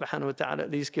Allah subhanahu wa ta'ala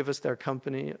at least give us their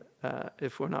company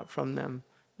if we're not from them.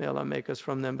 May Allah make us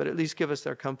from them, but at least give us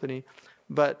their company.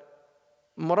 But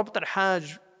Murabat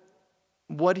al-Hajj,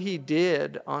 what he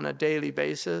did on a daily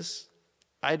basis,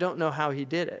 I don't know how he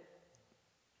did it.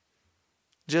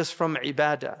 Just from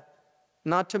ibadah.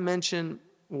 Not to mention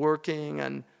working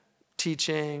and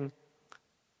teaching,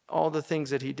 all the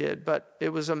things that he did. But it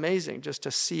was amazing just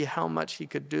to see how much he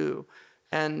could do.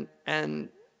 And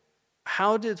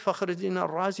how did Fakhruddin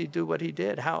al-Razi do what he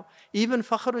did? How? Even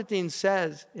Fakhruddin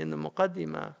says in the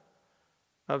Muqaddimah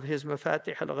of his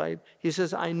Mafatih al-Ghaib, he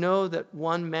says, I know that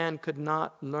one man could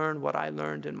not learn what I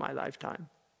learned in my lifetime.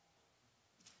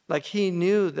 Like he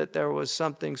knew that there was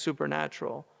something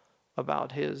supernatural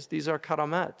about these are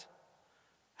karamat.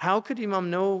 How could Imam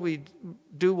Nawawi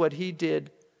do what he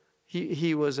did?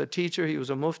 He was a teacher, he was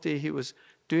a mufti, he was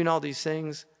doing all these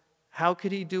things. How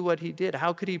could he do what he did?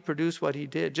 How could he produce what he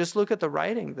did? Just look at the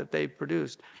writing that they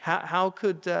produced. How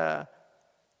could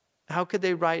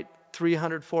they write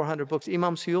 300, 400 books?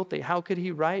 Imam Suyuti, how could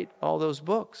he write all those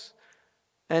books?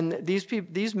 And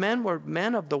these men were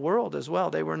men of the world as well.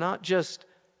 They were not just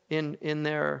in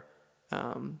their,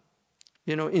 in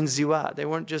ziwa. They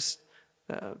weren't just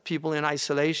people in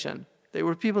isolation. They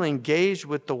were people engaged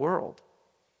with the world.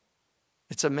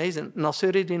 It's amazing.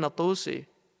 Nasiruddin al-Tusi,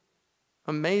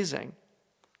 amazing.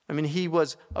 I mean,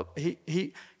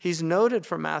 he's noted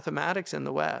for mathematics in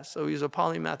the West. So he's a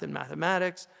polymath in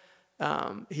mathematics.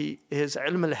 His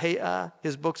ilm al-hay'a,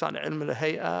 his books on ilm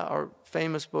al-hay'a are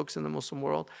famous books in the Muslim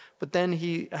world. But then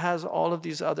he has all of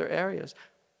these other areas.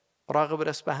 Raghib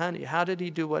al-Asbahani, how did he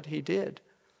do what he did?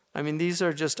 I mean, these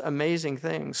are just amazing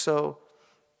things. So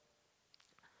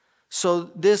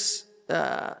this,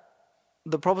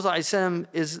 the Prophet ﷺ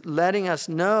is letting us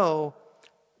know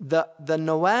the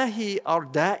nawahi are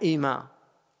da'ima.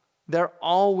 They're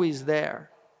always there.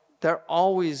 They're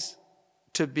always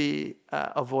to be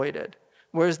avoided.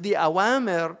 Whereas the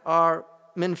awamir are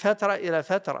min fatra ila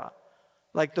fatra.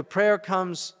 Like the prayer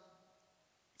comes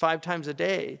 5 times a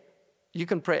day. You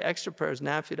can pray extra prayers,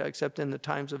 nafila, except in the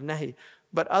times of nahi.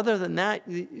 But other than that,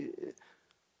 the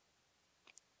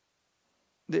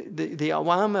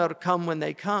awamir come when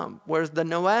they come. Whereas the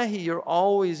nawahi, you're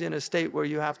always in a state where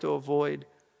you have to avoid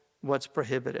what's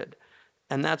prohibited.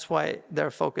 And that's why they're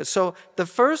focused. So the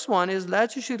first one is la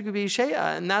tushrik bi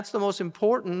shay'a, and that's the most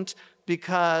important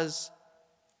because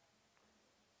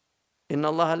inna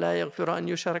Allah la yaghfiru an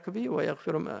yushraka bihi wa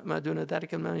yaghfiru ma duna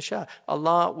dhalika liman yasha.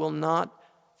 Allah will not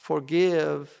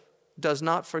forgive, does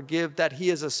not forgive that He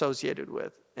is associated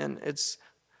with. And it's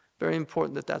very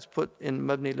important that that's put in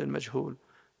mabni lil majhul.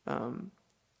 And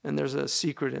there's a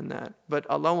secret in that. But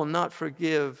Allah will not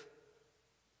forgive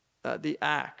the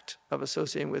act of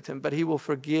associating with Him, but He will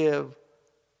forgive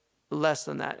less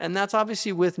than that. And that's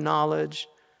obviously with knowledge.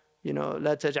 لَا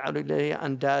تَجْعَلُوا إِلَيْهِ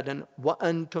أَنْدَادًا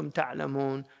وَأَنْتُمْ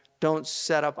تَعْلَمُونَ. Don't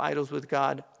set up idols with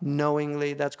God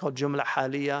knowingly. That's called jumla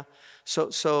haliyah.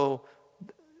 So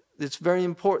it's very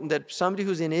important that somebody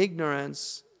who's in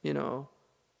ignorance, مَا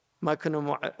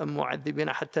كُنَّا مُعَذِّبِينَ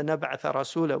حَتَّى نَبْعَثَ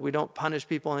رَسُولًا. We don't punish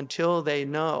people until they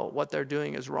know what they're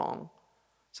doing is wrong.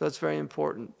 So it's very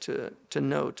important to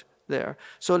note there.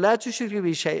 So لَا تُشْرِكُوا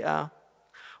بِي شَيْئًا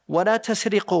وَلَا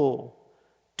تَسْرِقُوا.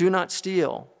 Do not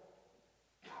steal.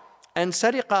 And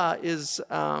sariqa is,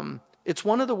 it's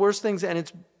one of the worst things, and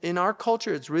it's in our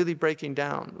culture, it's really breaking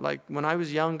down. Like when I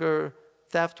was younger,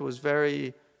 theft was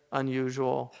very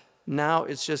unusual. Now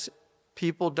it's just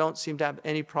people don't seem to have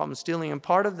any problem stealing. And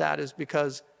part of that is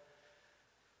because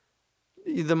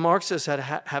the Marxists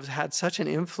have had such an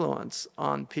influence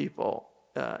on people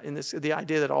in this, the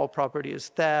idea that all property is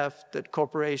theft, that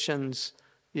corporations,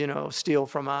 steal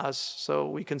from us so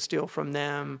we can steal from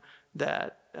them.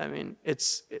 But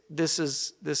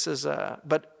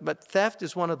theft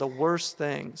is one of the worst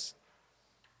things.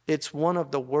 It's one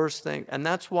of the worst things. And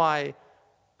that's why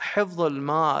hifz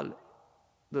al-mal,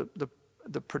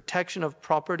 the protection of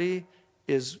property,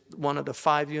 is one of the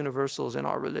 5 universals in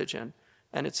our religion.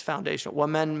 And it's foundational.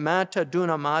 وَمَنْ مَاتَ دُونَ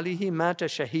مَالِهِ مَاتَ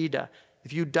شَهِيدًا.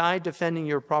 If you die defending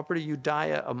your property, you die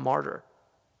a martyr.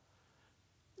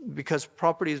 Because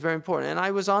property is very important. And I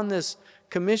was on this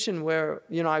commission where,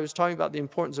 you know, I was talking about the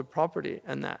importance of property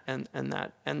and that.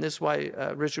 And this is why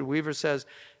Richard Weaver says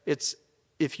it's,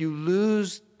 if you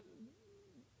lose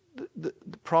the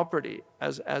property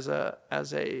as a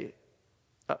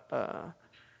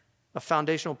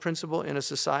foundational principle in a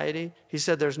society, he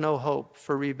said there's no hope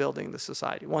for rebuilding the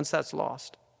society once that's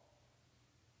lost.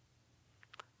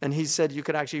 And he said you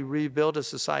could actually rebuild a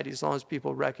society as long as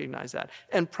people recognize that.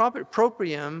 And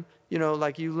proprium, you know,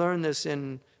 like you learn this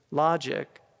in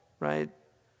logic, right?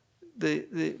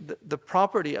 The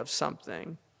property of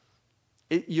something,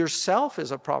 yourself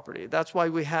is a property. That's why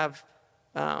we have,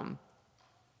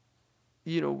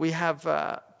 you know, we have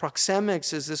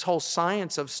proxemics is this whole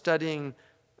science of studying,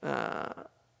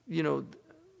 you know,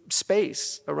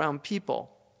 space around people.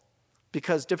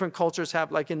 Because different cultures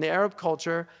have, like in the Arab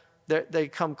culture, they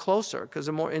come closer because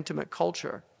they're more intimate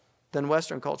culture than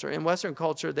Western culture. In Western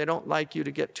culture, they don't like you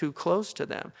to get too close to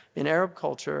them. In Arab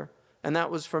culture, and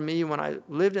that was for me when I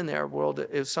lived in the Arab world,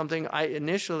 it was something I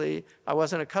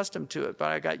wasn't accustomed to it, but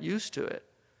I got used to it.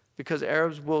 Because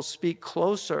Arabs will speak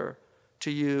closer to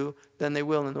you than they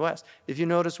will in the West. If you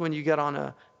notice when you get on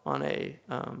a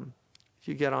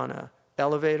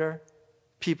elevator,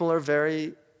 people are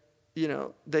very, you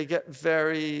know, they get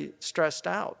very stressed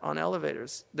out on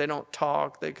elevators. They don't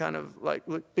talk. They kind of like,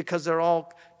 because they're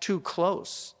all too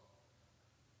close.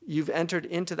 You've entered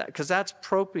into that, because that's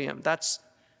proprium. That's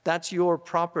your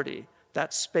property.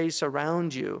 That space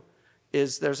around you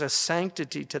there's a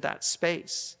sanctity to that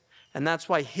space. And that's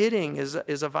why hitting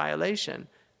is a violation,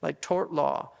 like tort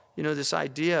law. You know, this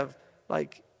idea of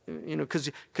like, you know,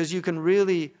 because you can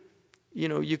really, you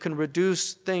know, you can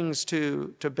reduce things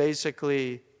to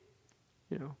basically,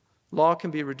 you know, law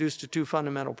can be reduced to two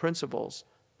fundamental principles.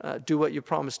 Do what you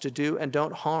promise to do and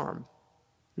don't harm.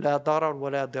 La darar wa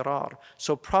la dirar.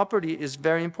 So property is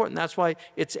very important. That's why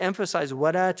it's emphasized,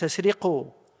 وَلَا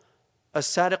تَسْرِقُوا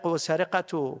السَّارِقُ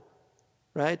وَالسَّارِقَةُ,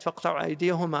 right? فَاقْطَعُوا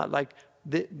أَيْدِيَهُمَا. Like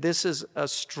this is a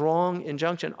strong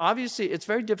injunction. Obviously, it's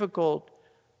very difficult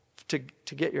to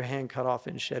get your hand cut off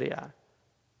in Sharia.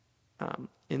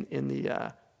 In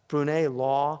the Brunei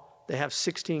law, they have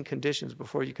 16 conditions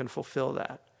before you can fulfill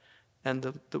that.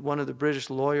 And one of the British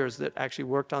lawyers that actually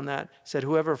worked on that said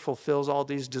whoever fulfills all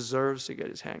these deserves to get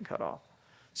his hand cut off.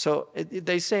 So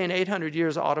they say in 800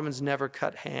 years, Ottomans never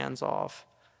cut hands off.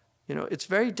 You know, it's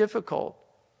very difficult.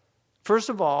 First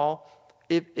of all,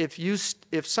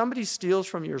 if somebody steals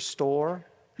from your store,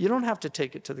 you don't have to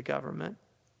take it to the government.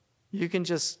 You can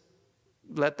just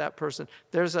let that person.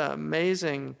 There's an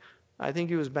amazing, I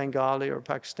think he was Bengali or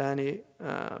Pakistani.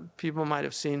 People might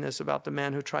have seen this about the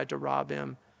man who tried to rob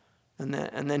him.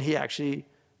 And then he actually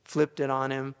flipped it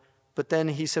on him. But then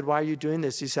he said, why are you doing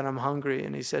this? He said, I'm hungry.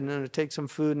 And he said, no, take some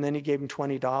food. And then he gave him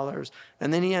 $20.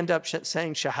 And then he ended up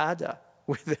saying Shahada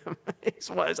with him. He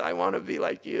says, I want to be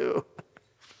like you.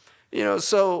 You know,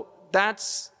 so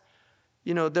that's,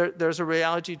 you know, there's a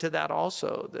reality to that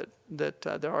also, that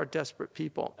there are desperate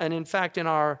people. And in fact,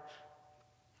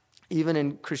 even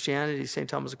in Christianity, St.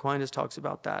 Thomas Aquinas talks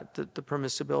about that, the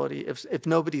permissibility. If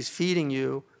nobody's feeding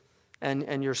you,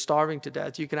 and you're starving to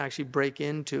death, you can actually break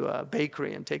into a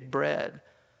bakery and take bread,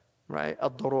 right?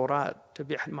 Ad-darurat,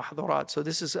 tabih al-mahdurat. So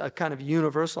this is a kind of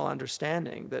universal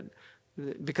understanding that,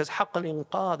 because haqq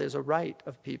al-inqadh is a right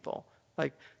of people.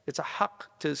 Like, it's a haqq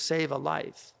to save a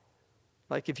life.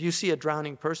 Like, if you see a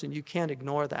drowning person, you can't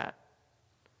ignore that.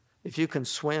 If you can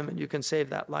swim and you can save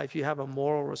that life, you have a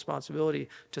moral responsibility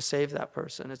to save that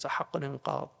person. It's a haqq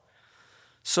al-inqadh.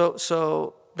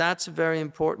 So that's very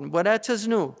important. وَلَا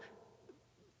تَزْنُوا.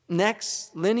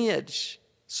 Next, lineage,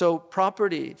 so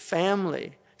property,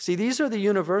 family. See, these are the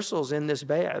universals in this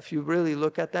bay'ah. If you really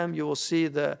look at them, you will see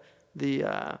the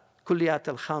kulliyat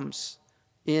al-khams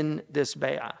in this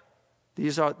bay'ah.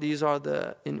 These are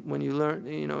when you learn,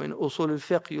 you know, in usul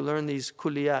al-fiqh, you learn these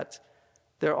kulliyat.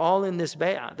 They're all in this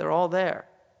bay'ah. They're all there.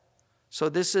 So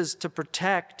this is to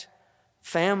protect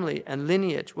family and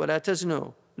lineage. وَلَا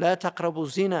تَزْنُوا لَا تَقْرَبُوا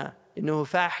الزِّنَا إِنَّهُ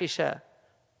فَاحِشَةٌ.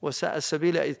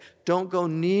 Don't go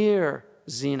near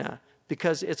zina,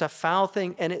 because it's a foul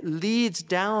thing and it leads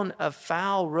down a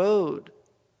foul road.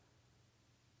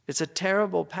 It's a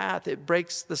terrible path. It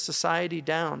breaks the society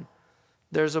down.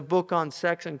 There's a book on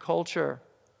sex and culture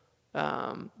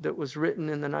that was written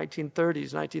in the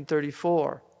 1930s,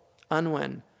 1934,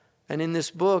 Unwin. And in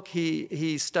this book,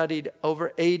 he studied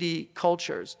over 80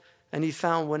 cultures. And he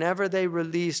found whenever they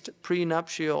released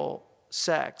prenuptial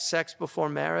sex before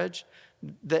marriage,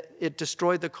 that it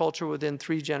destroyed the culture within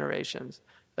 3 generations,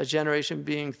 a generation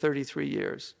being 33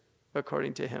 years,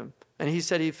 according to him. And he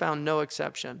said he found no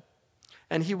exception.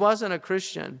 And he wasn't a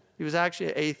Christian. He was actually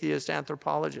an atheist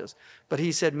anthropologist. But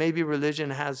he said maybe religion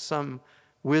has some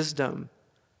wisdom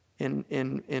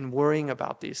in worrying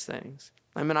about these things.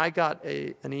 I mean, I got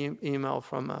an email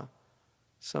from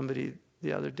somebody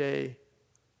the other day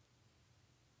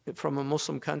from a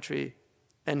Muslim country,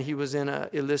 and he was in an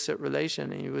illicit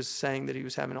relation, and he was saying that he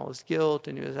was having all this guilt,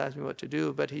 and he was asking me what to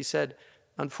do. But he said,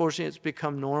 unfortunately, it's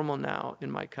become normal now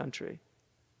in my country.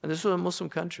 And this was a Muslim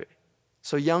country.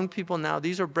 So young people now,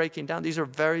 these are breaking down. These are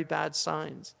very bad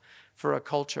signs for a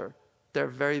culture. They're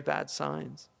very bad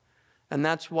signs. And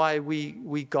that's why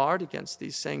we guard against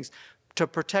these things, to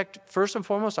protect, first and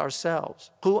foremost, ourselves.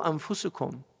 قُوا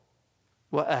أَنفُسُكُمْ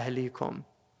وَأَهْلِيكُمْ.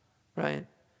 Right?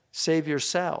 Save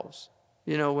yourselves.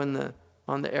 You know, when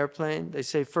on the airplane, they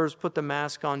say first put the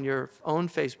mask on your own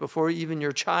face before even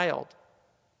your child.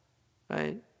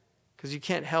 Right? Because you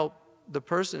can't help the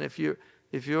person if you're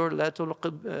لا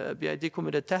تلقوا بأيديكم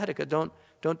إلى التهلكة,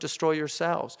 don't destroy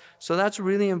yourselves. So that's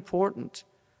really important.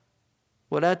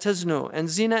 وَلَا تَزْنُوا. And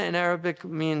zina in Arabic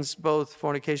means both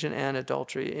fornication and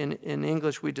adultery. In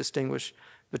English, we distinguish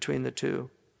between the two.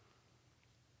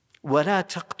 وَلَا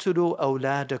تَقْتُلُوا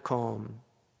أَوْلَادَكُمْ.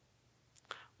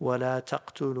 وَلَا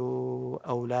تَقْتُلُوا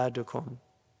أَوْلَادَكُمْ.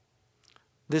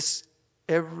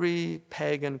 Every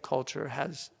pagan culture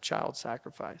has child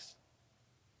sacrifice.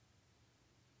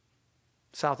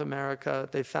 South America,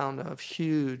 they found a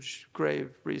huge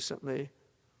grave recently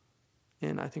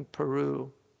in, I think,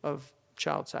 Peru, of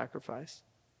child sacrifice.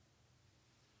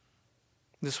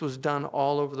 This was done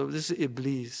all over this is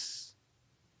Iblis.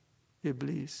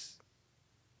 Iblis.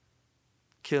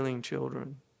 Killing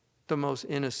children, the most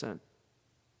innocent.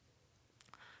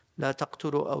 لا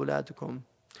تقتلوا أولادكم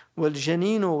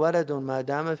والجنين ولد ما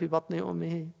دام في بطن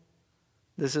أمه.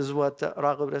 This is what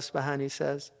Raghib Isfahani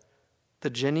says. The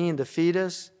janeen, the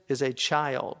fetus, is a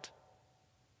child.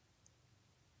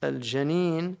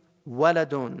 Al-janeen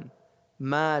waladun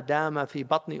ma dama fi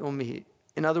batni ummihi.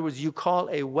 In other words, you call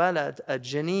a walad a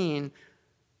janeen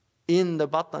in the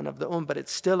batn of the but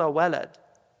it's still a walad.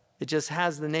 It just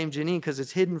has the name janeen because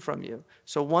it's hidden from you.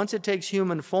 So once it takes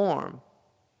human form,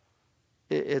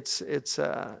 it's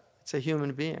a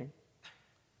human being.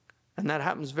 And that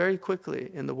happens very quickly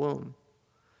in the womb.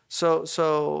 So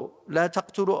لا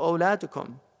تقتلوا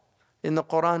أولادكم. In the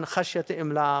Qur'an, خشية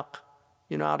إملاق,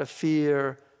 out of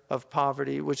fear of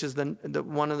poverty, which is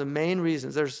one of the main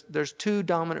reasons. There's two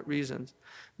dominant reasons.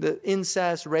 The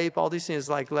incest, rape, all these things is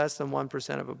like less than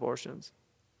 1% of abortions.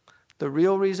 The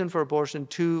real reason for abortion,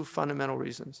 two fundamental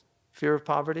reasons: fear of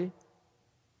poverty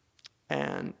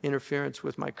and interference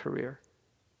with my career.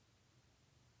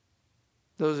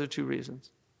 Those are two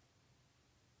reasons.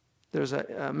 There's an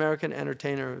American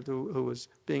entertainer who was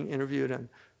being interviewed, and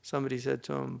somebody said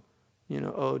to him,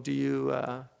 oh, do you,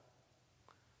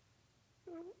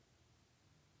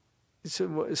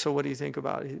 so what do you think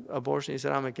about abortion? He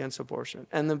said, I'm against abortion.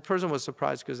 And the person was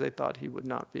surprised because they thought he would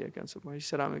not be against abortion. He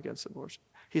said, I'm against abortion.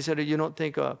 He said, you don't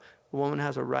think a woman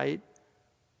has a right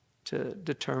to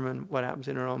determine what happens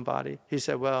in her own body? He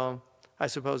said, well, I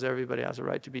suppose everybody has a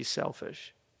right to be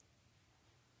selfish.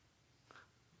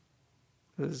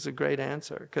 This is a great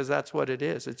answer, because that's what it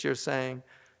is. It's you're saying,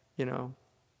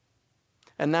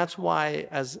 And that's why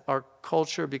as our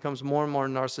culture becomes more and more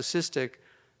narcissistic,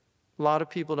 a lot of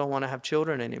people don't want to have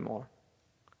children anymore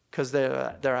because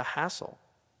they're a hassle.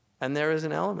 And there is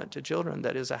an element to children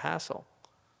that is a hassle.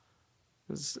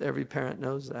 Every parent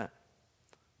knows that.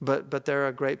 But they're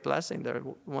a great blessing. They're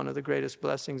one of the greatest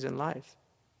blessings in life.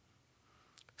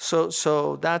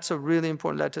 So that's a really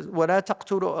important letter. وَلَا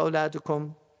تَقْتُلُوا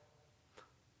أَوْلَادُكُمْ.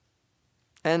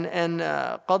 And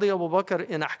Qadi Abu Bakr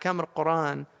in Ahkam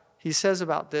al-Quran, he says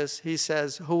about this, he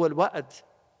says, هُوَ الْوَأْد.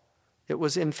 It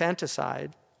was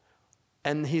infanticide.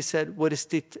 And he said,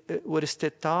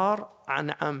 وَالِاسْتِتَّارْ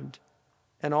عَنْ عَمْد.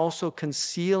 And also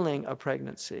concealing a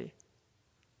pregnancy.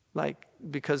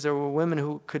 Because there were women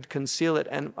who could conceal it.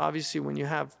 And obviously when you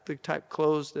have the type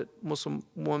clothes that Muslim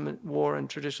women wore in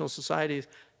traditional societies,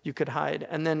 you could hide.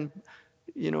 And then,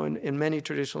 in many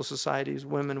traditional societies,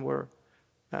 women were,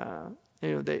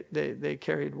 they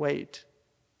carried weight.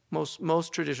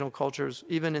 Most traditional cultures,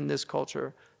 even in this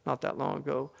culture, not that long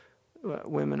ago,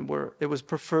 it was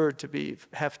preferred to be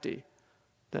hefty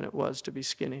than it was to be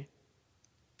skinny.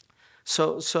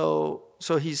 So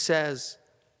he says,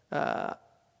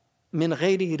 min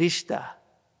ghairi rishta.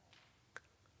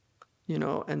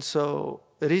 And so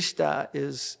rishta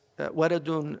is,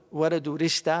 waradu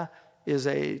rishta is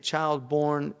a child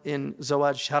born in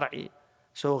zawaj shar'i.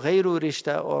 So ghairu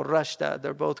rishta or rashta,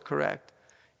 they're both correct,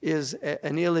 is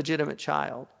an illegitimate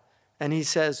child. And he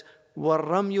says,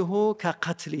 وَالرَّمْيُهُ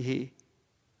كَقَتْلِهِ.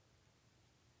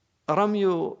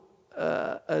 Ramyu,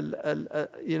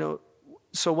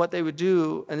 so what they would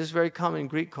do, and this is very common in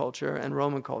Greek culture and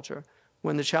Roman culture,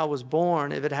 when the child was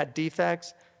born, if it had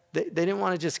defects, they didn't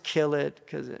want to just kill it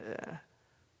because,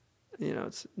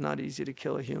 it's not easy to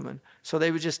kill a human. So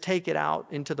they would just take it out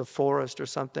into the forest or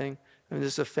something. I mean,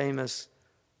 this is a famous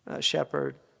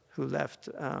shepherd who left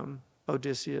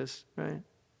Odysseus, right?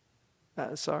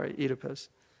 Oedipus,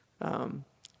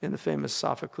 in the famous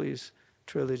Sophocles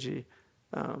trilogy.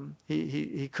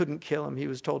 He couldn't kill him. He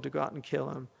was told to go out and kill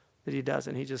him, but he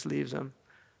doesn't. He just leaves him,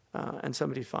 and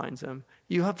somebody finds him.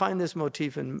 You find this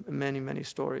motif in many, many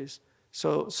stories.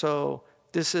 So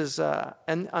this is,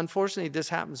 and unfortunately, this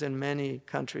happens in many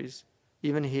countries,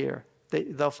 even here.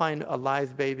 They'll find a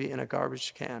live baby in a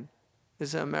garbage can.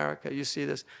 This is America. You see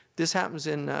this. This happens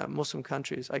in Muslim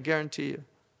countries, I guarantee you.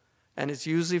 And it's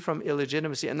usually from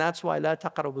illegitimacy. And that's why لا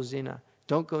تقربوا zina.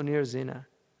 Don't go near zina.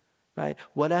 Right?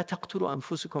 وَلَا تَقْتُلُوا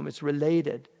أَنفُسَكُمْ. It's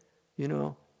related,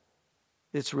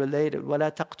 It's related.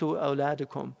 وَلَا تَقْتُلُوا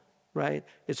أَوْلَادَكُمْ. Right?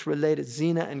 It's related.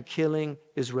 Zina and killing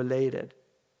is related.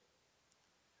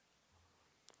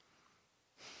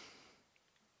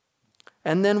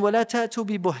 And then وَلَا تَأْتُوا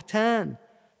بِبُهْتَانٍ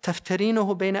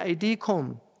تَفْتَرِينَهُ بَيْنَ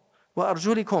أَيْدِيكُمْ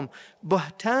وَأَرْجُلِكُمْ.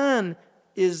 Buhtan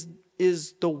is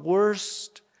the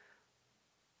worst.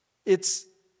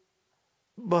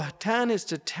 Buhtan is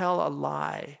to tell a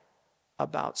lie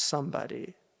about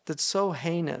somebody that's so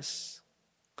heinous.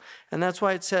 And that's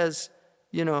why it says,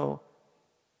 تَفْتَرُونَهُ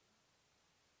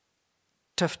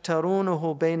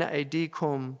بَيْنَ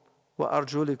أَيْدِيكُمْ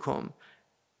وَأَرْجُلِكُمْ.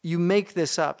 You make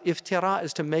this up. Iftira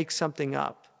is to make something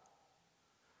up.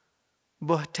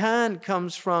 Buhtan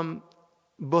comes from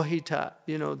buhita,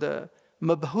 the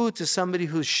mabhut is somebody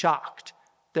who's shocked.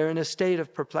 They're in a state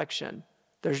of perplexion.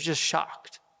 They're just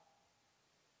shocked.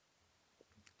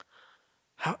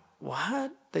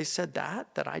 What? They said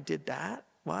that I did that?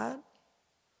 What?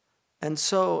 And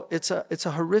so it's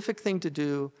a horrific thing to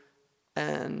do,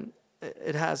 and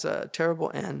it has a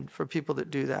terrible end for people that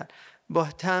do that.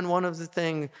 Buhtan, one of the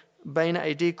things, Baina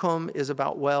Aidikum is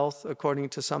about wealth, according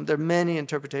to some. There are many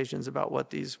interpretations about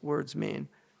what these words mean.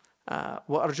 Wa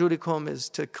Arjulikum is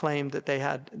to claim that they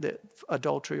had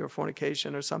adultery or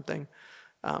fornication or something.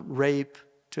 Rape,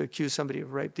 to accuse somebody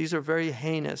of rape. These are very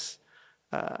heinous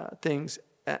things.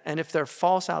 And if they're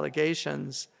false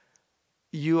allegations,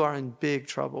 you are in big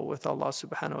trouble with Allah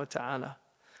subhanahu wa ta'ala.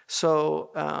 So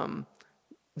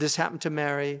this happened to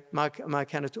Mary. Ma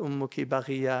kanat ummuki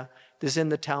baghiya. This is in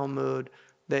the Talmud.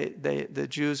 The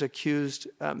Jews accused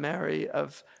Mary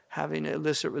of having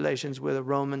illicit relations with a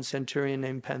Roman centurion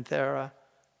named Panthera.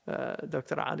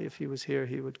 Dr. Ali, if he was here,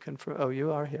 he would confirm. Oh,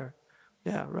 you are here.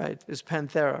 Yeah, right. It's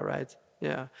Panthera, right?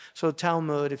 Yeah. So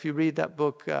Talmud, if you read that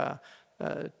book,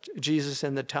 Jesus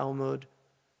in the Talmud,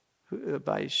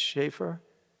 by Schaeffer.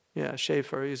 Yeah,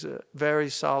 Schaeffer. He's a very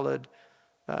solid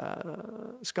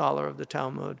scholar of the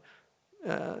Talmud.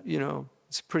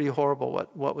 It's pretty horrible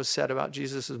what was said about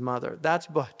Jesus' mother. That's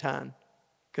buhtan,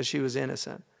 because she was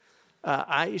innocent.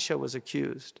 Aisha was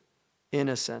accused,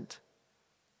 innocent.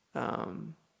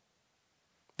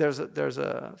 There's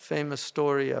a famous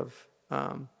story of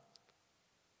Imam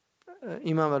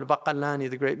al-Baqallani,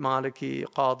 the great Maliki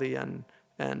Qadi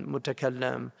and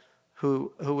Mutakallim,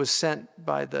 who was sent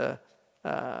by the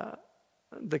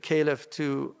caliph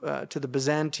to the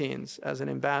Byzantines as an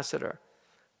ambassador.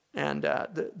 And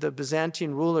the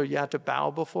Byzantine ruler, you had to bow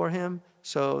before him.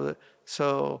 So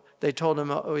they told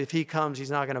him, oh, if he comes, he's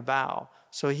not going to bow.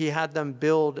 So he had them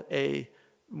build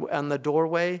on the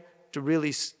doorway to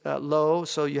really low,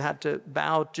 so you had to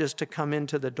bow just to come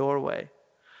into the doorway.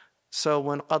 So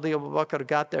when Qadi Abu Bakr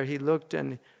got there, he looked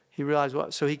and he realized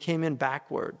what. So he came in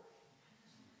backward.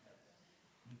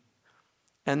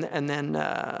 And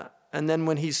then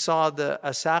when he saw the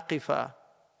Asaqifa,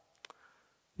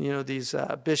 these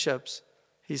bishops,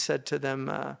 he said to them,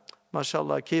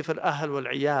 "MashaAllah, kayf al-ahl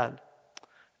wal-iyal?"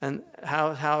 And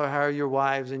how are your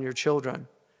wives and your children?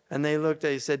 And they looked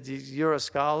at, he said, "You're a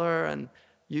scholar, and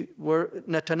we're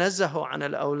natanazzahu an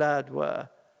al-awlad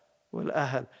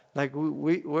wal-ahl." Like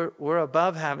we're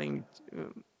above having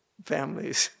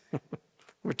families.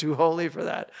 We're too holy for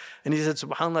that. And he said,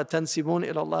 "Subhanallah, tansibun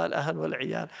ilallah al-ahl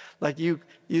wal-iyal." Like you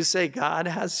say God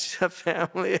has a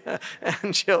family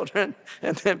and children,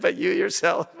 but you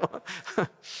yourself.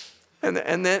 and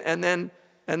then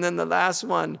the last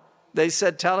one, they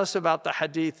said, "Tell us about the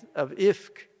hadith of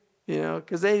ifk,"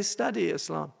 because they study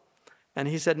Islam. And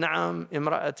he said, "Na'am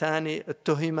imra'atani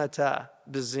tuhimata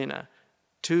bizina."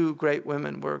 Two great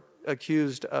women were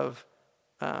accused of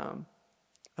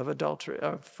of adultery,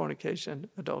 of fornication,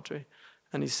 adultery.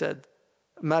 And he said,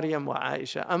 Maryam wa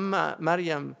Aisha. Amma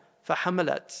Maryam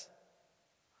fahamalat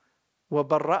wa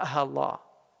barra'ha Allah.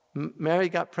 Mary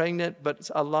got pregnant,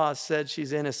 but Allah said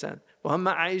she's innocent. Wa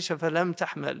amma Aisha falam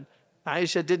tahmal.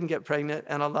 Aisha didn't get pregnant,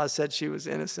 and Allah said she was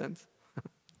innocent.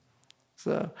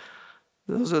 So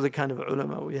those are the kind of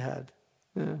ulama we had.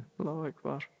 Yeah, Allahu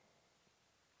Akbar.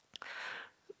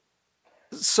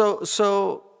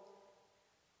 So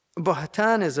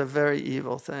buhtan is a very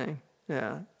evil thing.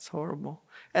 Yeah, it's horrible.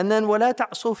 And then وَلَا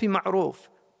تَعْصُوا فِي مَعْرُوفٍ.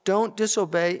 Don't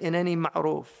disobey in any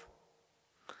ma'roof.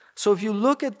 So if you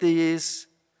look at these,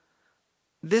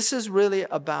 this is really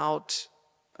about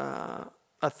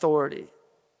authority.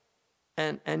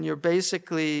 And you're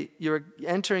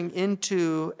entering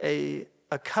into a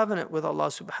covenant with Allah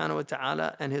subhanahu wa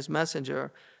ta'ala and His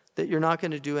Messenger that you're not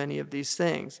going to do any of these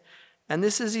things. And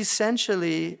this is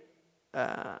essentially,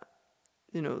 the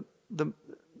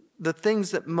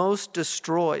things that most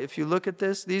destroy. If you look at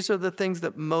this, these are the things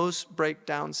that most break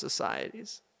down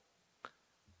societies.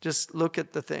 Just look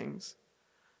at the things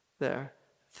there.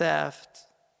 Theft,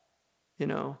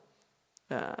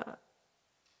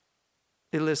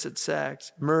 illicit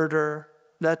sex, murder.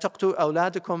 لا تقتلوا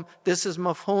أولادكم. This is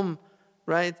mafhum,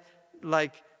 right?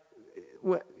 Like,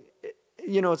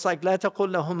 it's like لا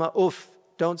تقل لهما أف.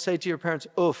 Don't say to your parents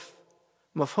أف.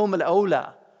 مفهوم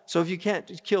الأولى. So if you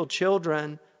can't kill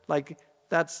children, like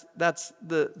that's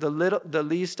the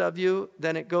least of you,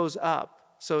 then it goes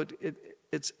up. So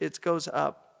it goes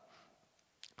up.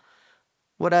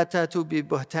 وَلَا تَأْتُوا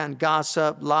بِبُهْتَانٍ,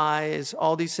 gossip, lies,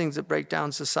 all these things that break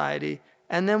down society.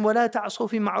 And then وَلَا تَعْصُوا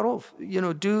فِي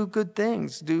مَعْرُوفٍ, do good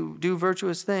things, do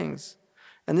virtuous things.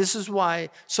 And this is why,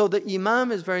 so the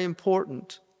Imam is very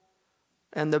important.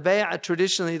 And the bay'ah,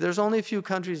 traditionally, there's only a few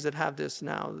countries that have this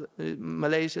now.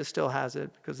 Malaysia still has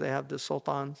it because they have the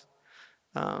sultans.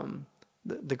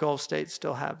 The Gulf states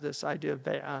still have this idea of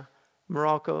bay'ah.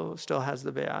 Morocco still has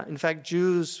the bay'ah. In fact,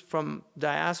 Jews from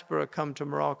diaspora come to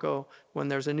Morocco when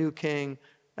there's a new king,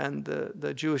 and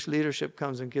the Jewish leadership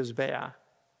comes and gives bay'ah.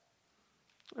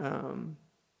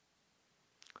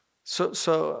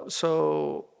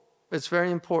 So it's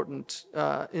very important.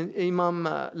 Imam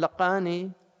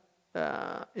Laqani,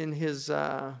 in his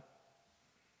Jawharat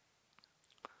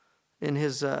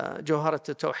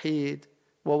al-Tawheed,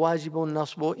 وواجب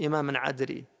النصب إماما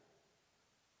عدلي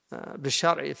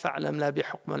بالشرع فاعلم لا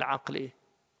بحكم العقل,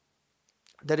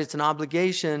 that it's an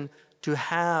obligation to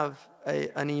have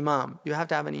an imam. You have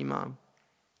to have an imam.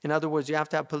 In other words, you have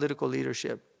to have political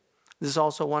leadership. This is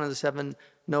also one of the 7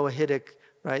 Noahidic,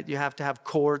 right? You have to have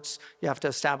courts, you have to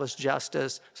establish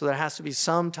justice, so there has to be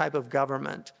some type of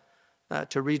government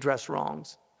to redress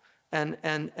wrongs. And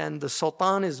the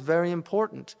sultan is very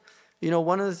important.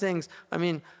 One of the things,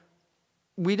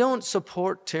 we don't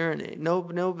support tyranny.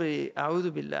 Nobody,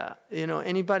 a'udhu billah,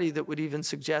 anybody that would even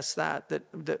suggest that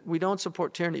we don't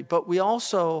support tyranny, but we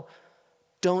also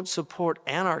don't support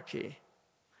anarchy.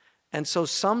 And so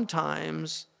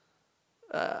sometimes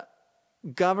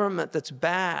government that's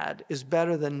bad is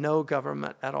better than no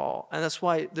government at all. And that's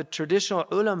why the traditional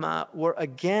ulama were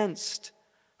against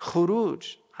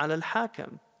khuruj ala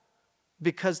al-hakim,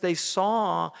 because they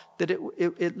saw that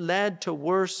it led to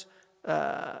worse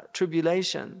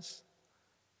tribulations,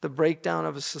 the breakdown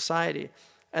of a society.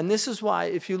 And this is why,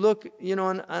 if you look,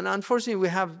 and unfortunately we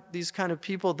have these kind of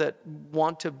people that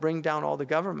want to bring down all the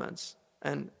governments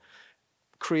and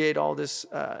create all this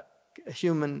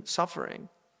human suffering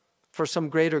for some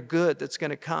greater good that's going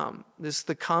to come.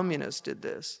 The communists did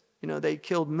this. They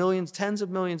killed millions, tens of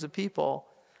millions of people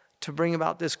to bring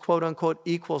about this quote-unquote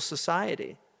equal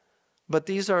society. But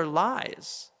these are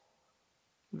lies.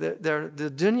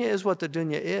 The dunya is what the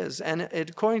dunya is. And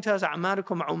according to us,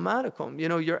 a'malukum ummatukum,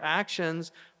 your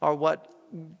actions are what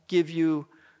give you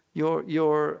your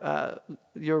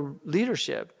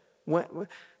leadership.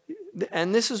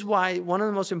 And this is why one of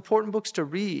the most important books to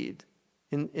read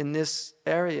in this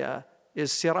area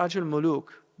is Siraj al-Muluk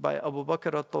by Abu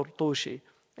Bakr al-Tartushi.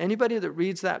 Anybody that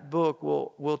reads that book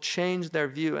will change their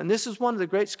view. And this is one of the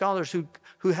great scholars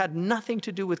who had nothing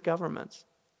to do with governments.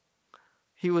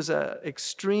 He was an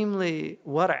extremely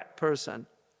wara' person.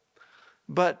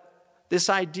 But this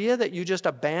idea that you just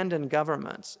abandon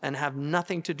governments and have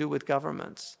nothing to do with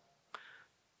governments,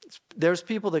 there's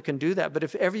people that can do that. But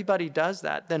if everybody does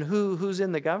that, then who's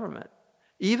in the government?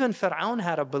 Even Fir'aun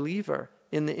had a believer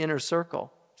in the inner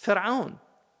circle. Fir'aun.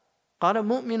 قَالَ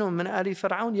مُؤْمِنٌ مِنْ آلِ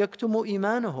فِرْعَوْنَ يَكْتُمُ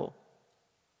إِيمَانَهُ.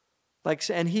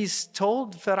 And he's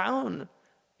told Fir'aun,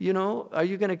 are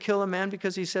you going to kill a man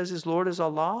because he says his Lord is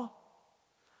Allah?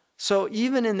 So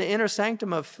even in the inner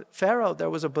sanctum of Pharaoh, there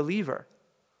was a believer.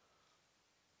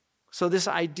 So this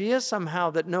idea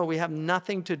somehow that no, we have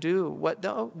nothing to do,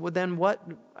 then what,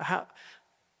 how,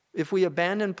 if we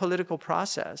abandon political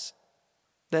process,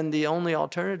 then the only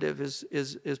alternative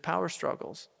is power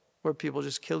struggles, where people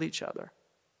just kill each other.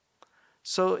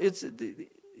 So it's,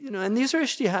 and these are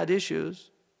ijtihad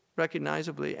issues,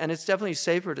 recognizably, and it's definitely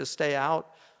safer to stay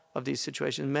out of these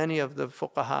situations. Many of the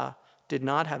fuqaha did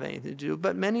not have anything to do,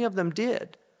 but many of them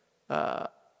did.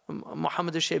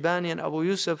 Muhammad al-Shaybani and Abu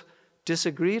Yusuf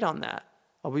disagreed on that.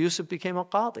 Abu Yusuf became a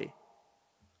qadi.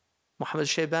 Muhammad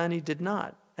al-Shaybani did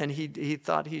not, and he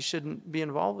thought he shouldn't be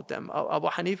involved with them. Abu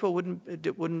Hanifa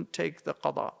wouldn't take the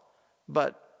qada.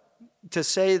 But to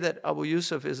say that Abu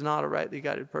Yusuf is not a rightly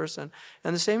guided person,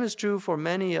 and the same is true for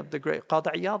many of the great,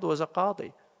 Qadi Iyad was a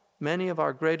qadi. Many of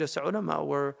our greatest ulama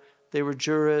were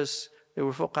jurists, they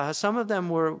were fuqaha, some of them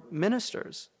were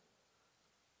ministers.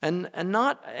 And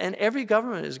every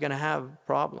government is going to have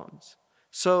problems.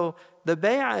 So the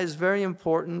bay'ah is very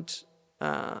important,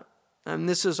 and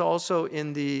this is also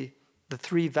in the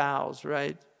three vows,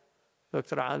 right?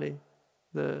 Dr. Ali,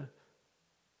 the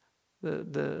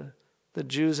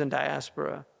Jews in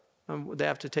diaspora, they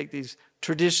have to take these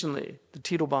traditionally, the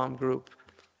Teitelbaum group,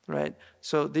 right?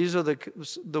 So these are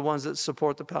the ones that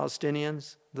support the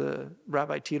Palestinians, the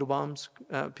Rabbi Teitelbaum's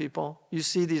people. You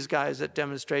see these guys at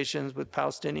demonstrations with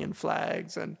Palestinian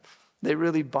flags, and they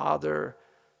really bother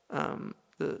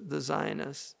the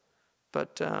Zionists.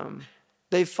 But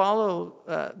they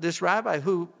follow this rabbi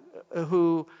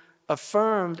who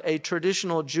affirmed a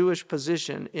traditional Jewish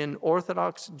position in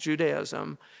Orthodox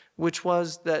Judaism, which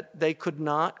was that they could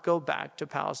not go back to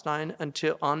Palestine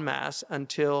until en masse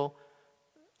until,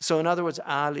 so in other words,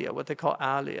 aliyah, what they call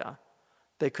aliyah.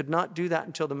 They could not do that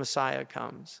until the Messiah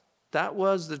comes. That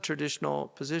was the traditional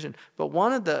position. But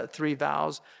one of the three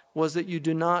vows was that you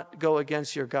do not go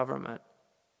against your government.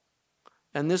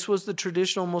 And this was the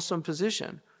traditional Muslim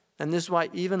position. And this is why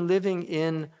even living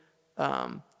in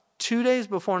 2 days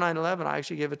before 9/11, I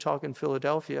actually gave a talk in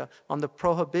Philadelphia on the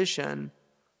prohibition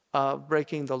of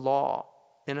breaking the law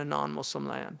in a non-Muslim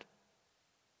land.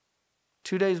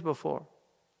 2 days before.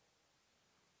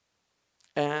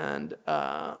 And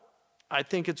I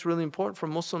think it's really important for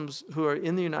Muslims who are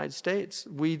in the United States,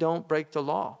 we don't break the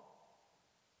law.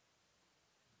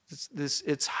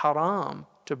 It's haram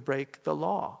to break the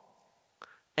law.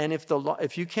 And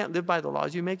if you can't live by the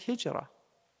laws, you make hijrah.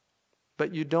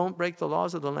 But you don't break the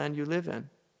laws of the land you live in.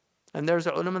 And there's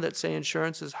ulama that say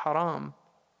insurance is haram.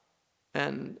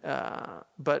 And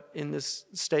but in this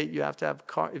state, you have to have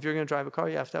car. If you're going to drive a car,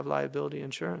 you have to have liability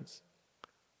insurance.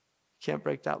 You can't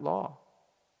break that law.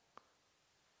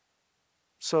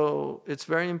 So it's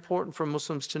very important for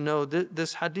Muslims to know that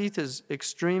this hadith is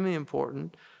extremely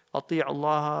important. أطيعوا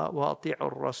الله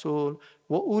وأطيعوا الرسول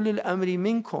وأولي الأمر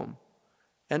منكم.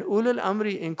 And ulul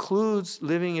amri includes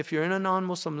living, if you're in a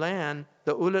non-Muslim land,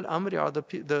 the ulul amri are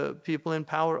the people in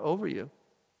power over you.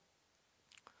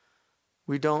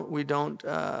 We don't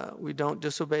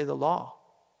disobey the law.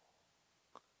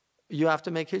 You have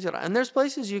to make hijrah. And there's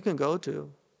places you can go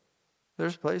to.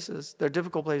 There's places. They're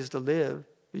difficult places to live,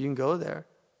 but you can go there.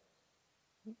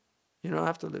 You don't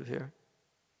have to live here.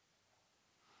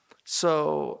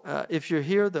 So if you're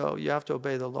here, though, you have to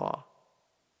obey the law.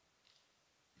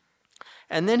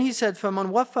 And then he said, فَمَنْ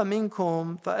وَفَّ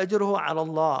مِنْكُمْ فَأَجْرُهُ عَلَى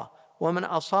اللَّهِ وَمَنْ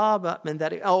أَصَابَ مِنْ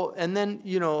ذَلِكَ. Oh, and then,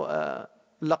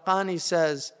 Laqani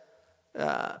says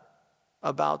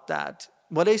about that,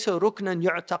 وَلَيْسَ رُكْنًا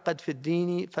يُعْتَقَدْ فِي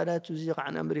الدِّينِ فَلَا تُزِيغ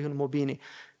عَنْ أَمْرِهِ الْمُبِينِ.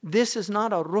 This is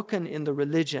not a rukn in the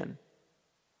religion.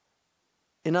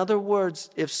 In other words,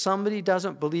 if somebody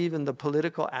doesn't believe in the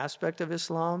political aspect of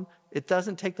Islam, it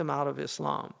doesn't take them out of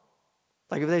Islam.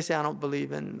 Like if they say, I don't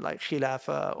believe in like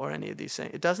khilafah or any of these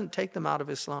things, it doesn't take them out of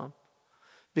Islam.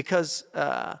 Because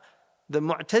the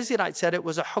Mu'tazilite said it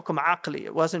was a hukm aqli,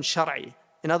 it wasn't shar'i.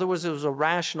 In other words, it was a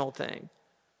rational thing,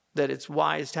 that it's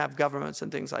wise to have governments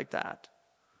and things like that.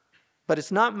 But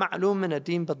it's not ma'loom min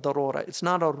ad-din bid-darura. It's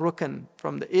not a rukn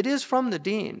from it is from the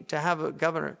deen to have a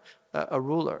governor, a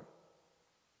ruler.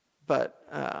 But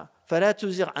فَلَا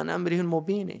تُزِغْ عَنْ أَمْرِهِ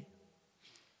الْمُبِينِ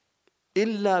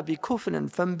إِلَّا بِكُفْرٍ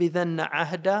فَانْبِذَنَّ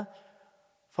عَهْدًا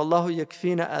فَاللَّهُ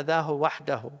يَكْفِينَ أَذَاهُ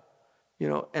وَحْدَهُ.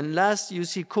 Unless you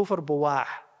see kufr buwah,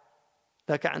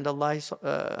 لَكَ عِنْدَ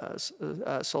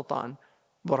اللَّهِ sultan,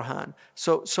 burhan.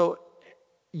 So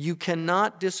you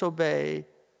cannot disobey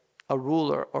a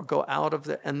ruler or go out of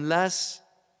unless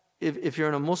if you're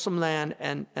in a Muslim land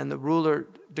and the ruler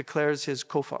declares his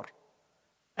kufr.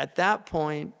 At that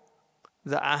point,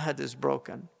 the ahad is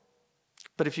broken.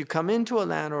 But if you come into a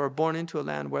land or are born into a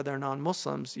land where they're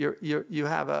non-Muslims, you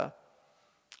have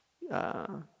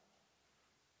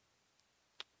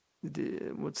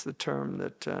what's the term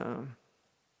that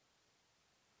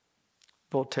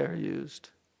Voltaire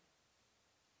used?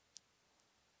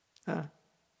 Okay,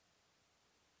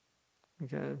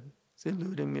 it's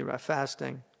eluding me. Right,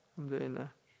 fasting. I'm doing the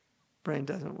brain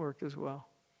doesn't work as well.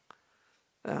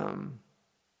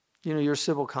 Your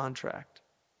civil contract.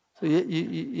 So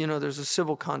there's a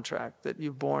civil contract that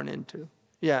you're born into.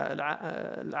 Yeah,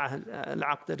 al-aqd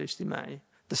al-ijtima'i,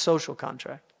 the social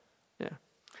contract. Yeah.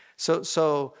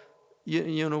 So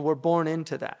we're born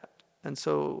into that, and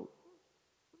so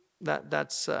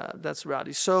that's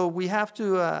reality. So we have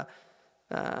to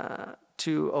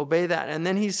obey that. And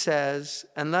then he says,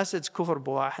 unless it's kufr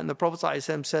buah, and the Prophet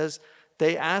ﷺ says,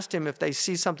 they asked him if they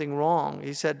see something wrong.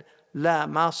 He said, la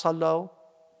ma sallu,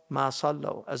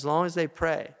 as long as they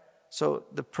pray. So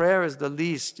the prayer is the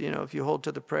least, if you hold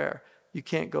to the prayer, you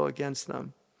can't go against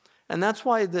them. And that's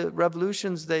why the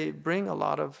revolutions, they bring a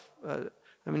lot of,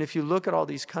 if you look at all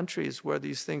these countries where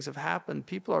these things have happened,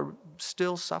 people are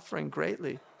still suffering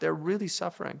greatly. They're really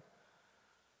suffering.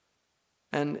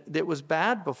 And it was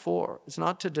bad before. It's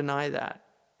not to deny that.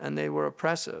 And they were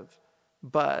oppressive.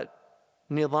 But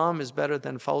nizam is better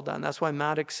than fawda. And that's why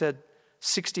Malik said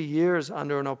 60 years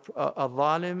under a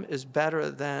zalim is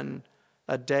better than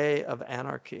a day of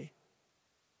anarchy.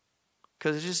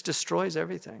 Because it just destroys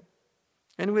everything.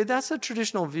 Anyway, that's a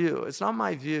traditional view. It's not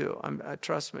my view.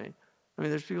 Trust me.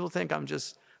 There's people who think I'm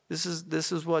just, this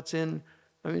is what's in,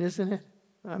 isn't it?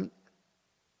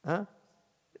 Huh?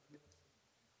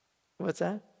 What's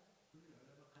that?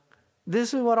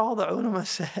 This is what all the ulama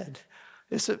said.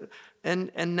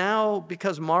 And now,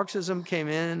 because Marxism came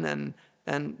in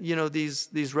and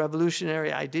these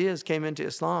revolutionary ideas came into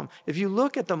Islam, if you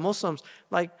look at the Muslims,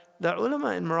 like the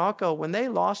ulama in Morocco, when they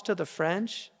lost to the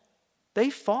French,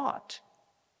 they fought.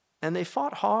 And they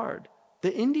fought hard.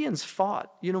 The Indians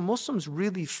fought. Muslims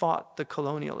really fought the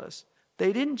colonialists.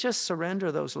 They didn't just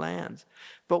surrender those lands.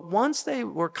 But once they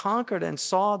were conquered and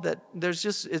saw that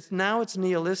now it's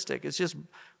nihilistic. It's just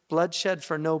bloodshed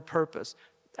for no purpose.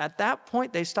 At that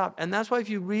point, they stopped. And that's why if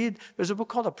you read, there's a book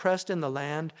called Oppressed in the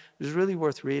Land. It's really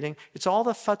worth reading. It's all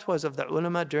the fatwas of the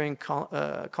ulama during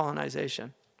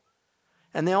colonization.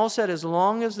 And they all said, as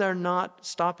long as they're not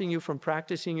stopping you from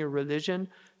practicing your religion,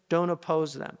 don't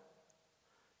oppose them.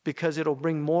 Because it'll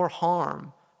bring more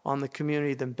harm on the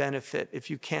community than benefit if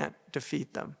you can't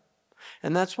defeat them.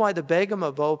 And that's why the Begum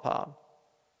of Bhopal,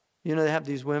 they have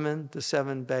these women, the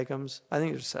 7 Begums. I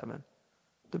think there's 7.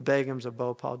 The Begums of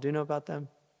Bhopal. Do you know about them?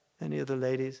 Any of the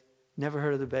ladies? Never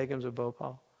heard of the Begums of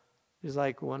Bhopal? It's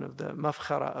like one of the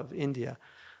Mafkhara of India.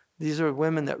 These are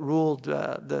women that ruled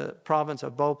the province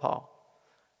of Bhopal.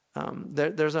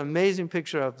 There's an amazing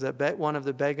picture of one of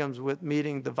the Begums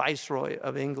meeting the Viceroy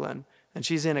of England, and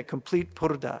she's in a complete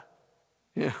purda.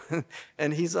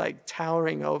 And he's like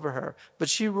towering over her. But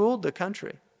she ruled the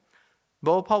country.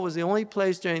 Bhopal was the only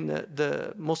place during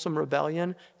the Muslim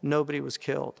rebellion nobody was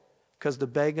killed, because the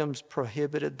Begums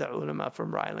prohibited the ulama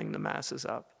from riling the masses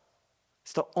up.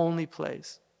 It's the only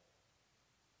place.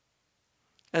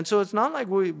 And so it's not like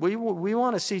we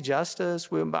want to see justice.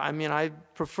 I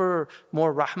prefer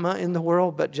more rahmah in the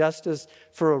world, but justice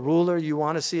for a ruler, you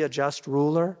want to see a just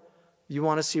ruler. You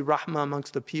want to see rahmah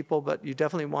amongst the people, but you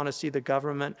definitely want to see the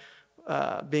government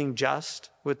being just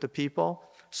with the people.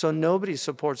 So nobody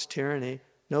supports tyranny.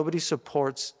 Nobody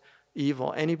supports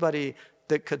evil. Anybody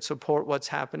that could support what's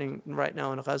happening right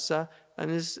now in Gaza,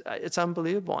 it's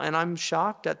unbelievable. And I'm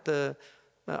shocked at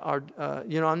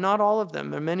not all of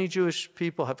them. Many Jewish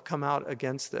people have come out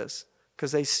against this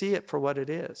because they see it for what it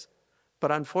is.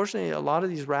 But unfortunately, a lot of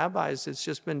these rabbis, it's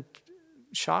just been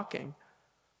shocking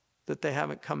that they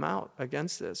haven't come out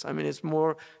against this. It's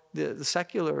more the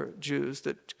secular Jews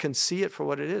that can see it for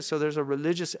what it is. So there's a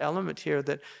religious element here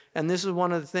and this is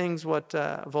one of the things what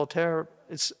Voltaire,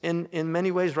 it's in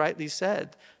many ways rightly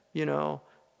said,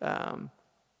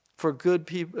 for good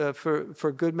people,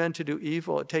 for good men to do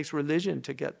evil, it takes religion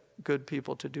to get good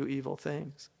people to do evil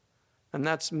things. And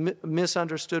that's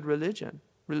misunderstood religion.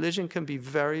 Religion can be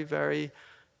very, very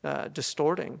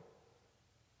distorting.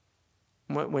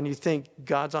 When you think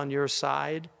God's on your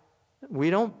side, we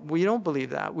don't believe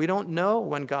that. We don't know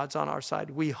when God's on our side.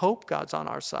 We hope God's on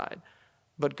our side.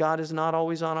 But God is not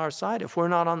always on our side. If we're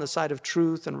not on the side of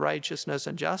truth and righteousness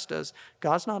and justice,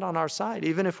 God's not on our side.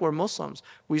 Even if we're Muslims,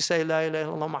 we say, La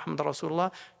ilaha illallah Muhammad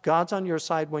Rasulullah, God's on your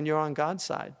side when you're on God's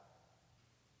side.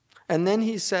 And then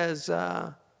he says,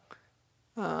 بِغَيْرِ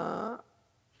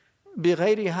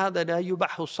هَذَا لَا يُبَحُ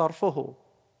صَرْفُهُ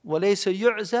وَلَيْسَ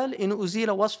يُعْزَلْ إِنْ أُزِيلَ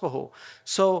وَصْفُهُ.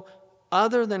 So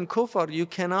other than kufr, you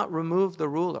cannot remove the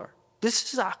ruler.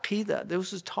 This is aqidah.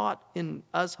 This was taught in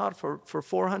Azhar for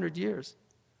 400 years.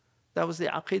 That was the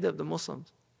aqeedah of the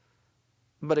Muslims.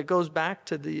 But it goes back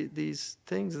to these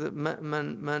things that من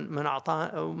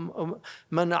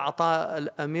أعطى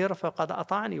الأمير فقد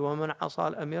أطاعني ومن عصى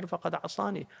الأمير فقد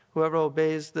عصاني. Whoever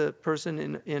obeys the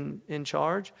person in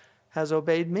charge has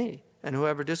obeyed me, and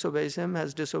whoever disobeys him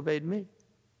has disobeyed me.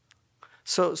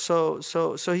 So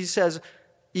he says,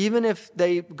 even if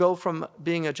they go from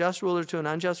being a just ruler to an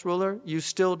unjust ruler, you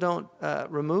still don't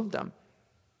remove them.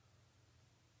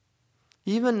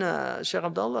 Even Sheikh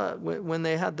Abdullah, when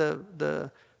they had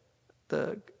the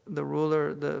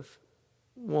ruler, the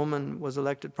woman was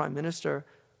elected prime minister,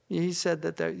 he said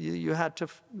that you had to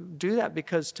do that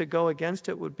because to go against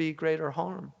it would be greater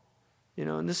harm.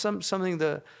 And this is something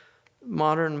the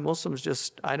modern Muslims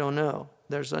just, I don't know.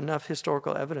 There's enough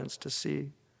historical evidence to see.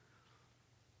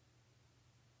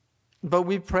 But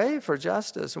we pray for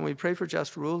justice and we pray for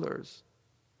just rulers,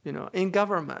 in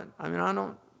government. I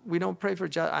mean, we don't pray for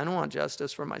I don't want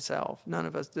justice for myself. None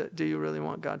of us. Do you really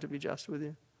want God to be just with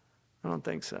you? I don't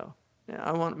think so. Yeah,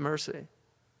 I want mercy.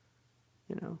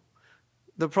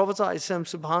 The Prophet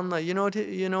subhanAllah,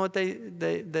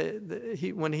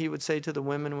 when he would say to the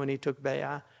women when he took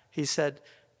bay'ah, he said,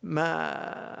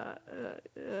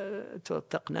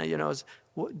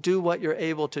 do what you're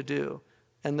able to do.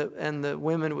 And the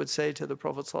women would say to the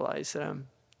Prophet ﷺ,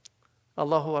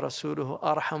 Allahu wa rasuluhu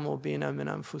arhamu bina min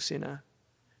anfusina.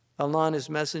 Allah and His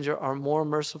Messenger are more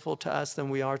merciful to us than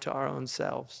we are to our own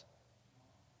selves.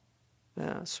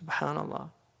 Yeah, subhanallah.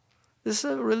 This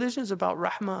religion is about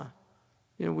rahmah.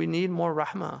 We need more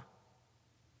rahmah.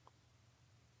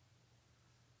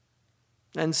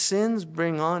 And sins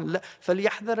bring on.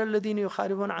 فَلْيَحْذَرَ الَّذِينَ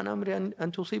يُخَالِفُونَ عَنْ أَمْرِهِ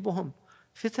أَن تُصِيبُهُمْ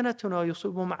فِتْنَةٌ أَوْ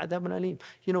يُصِيبُهُمْ عَذَابٌ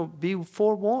أَلِيمٌ. Be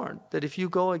forewarned that if you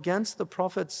go against the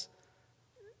Prophet's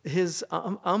his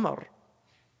amr,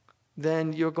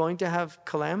 then you're going to have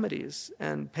calamities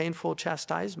and painful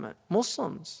chastisement.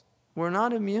 Muslims, we're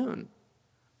not immune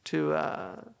to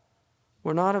the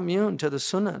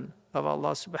sunan of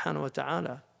Allah subhanahu wa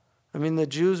ta'ala. I mean, the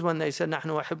Jews, when they said,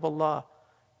 نَحْنُ وَحِبَّ اللَّهِ,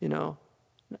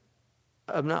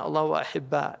 أَبْنَاءَ اللَّهِ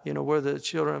وَأَحِبَّاء, we're the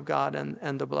children of God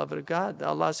and the beloved of God.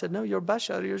 Allah said, no, you're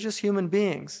bashar, you're just human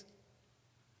beings.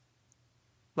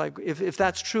 Like, if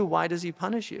that's true, why does He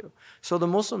punish you? So the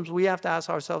Muslims, we have to ask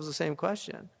ourselves the same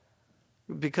question.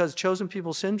 Because chosen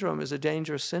people syndrome is a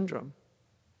dangerous syndrome.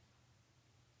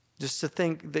 Just to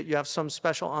think that you have some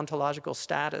special ontological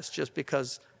status just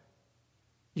because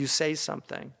you say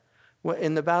something.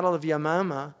 In the Battle of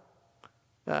Yamama,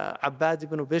 Abbad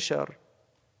ibn Bishr,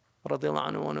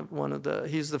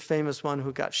 he's the famous one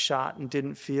who got shot and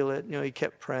didn't feel it. He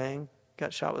kept praying,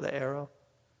 got shot with an arrow.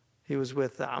 He was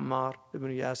with Ammar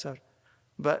ibn Yasir.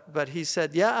 But he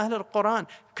said, Ya Ahl al-Quran,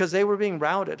 because they were being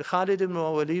routed. Khalid ibn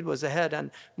Walid was ahead, and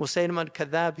Musaylim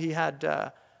al-Kadhab, he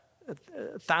had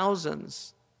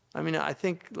thousands. I mean, I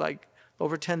think like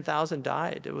over 10,000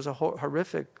 died. It was a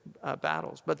horrific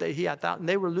battles. But he had thousands, and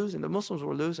they were losing. The Muslims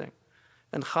were losing.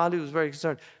 And Khalid was very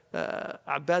concerned.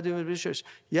 Abbad ibn Bishr,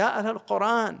 Ya Ahl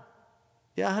al-Quran,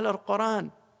 Ya Ahl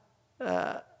al-Quran,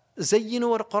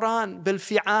 Zayyinu al-Quran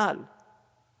bil-fi'al.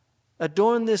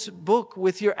 Adorn this book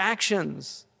with your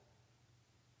actions.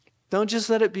 Don't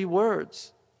just let it be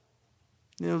words.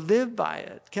 Live by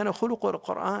it. Kana khuluq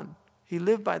al-Quran. He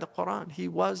lived by the Quran. He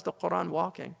was the Quran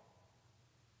walking.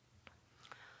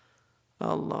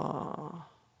 Allah.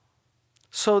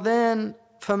 So then,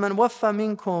 فَمَنْ وَفَّ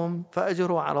مِنْكُمْ فَأَجْرُهُ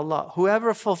عَلَى اللَّهِ.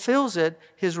 Whoever fulfills it,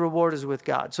 his reward is with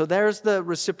God. So there's the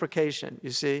reciprocation,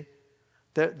 you see,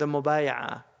 the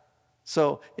mubaya'ah.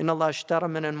 So, إِنَّ اللَّهَ اشْتَرَى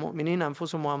مِنَ الْمُؤْمِنِينَ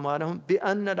أَنفُسَهُمْ وَأَمْوَالَهُمْ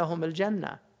بِأَنَّ لَهُمُ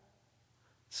الْجَنَّةِ.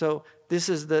 So this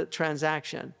is the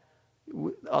transaction.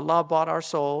 Allah bought our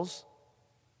souls,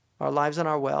 our lives and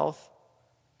our wealth,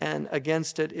 and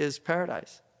against it is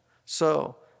paradise.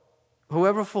 So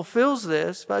whoever fulfills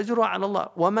this, فَأَجْرُهُ عَلَى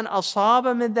اللَّهِ. وَمَنْ أَصَابَ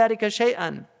مِنْ ذَلِكَ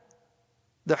شَيْئًا.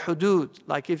 The hudud,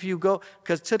 like if you go,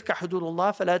 because تِلْكَ حُدُودُ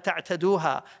اللَّهِ فَلَا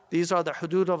تَعْتَدُوهَا. These are the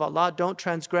hudud of Allah, don't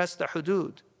transgress the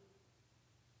hudud.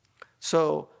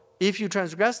 So if you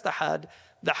transgress the had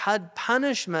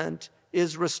punishment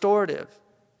is restorative.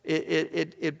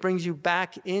 It brings you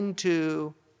back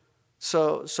into,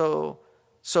 so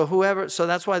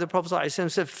that's why the Prophet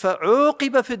ﷺ said, فَعُوقِبَ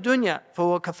فِي الدُّنْيَا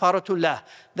فَهُوَ كَفَارَةُ اللَّهِ.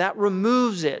 That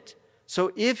removes it.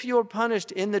 So if you're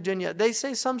punished in the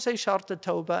dunya, some say shart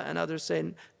al-tawbah, and others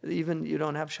say even you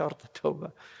don't have shart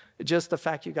al-tawbah. Just the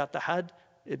fact you got the had,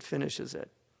 it finishes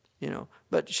it.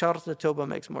 But shart al-tawbah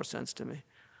makes more sense to me.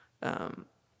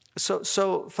 So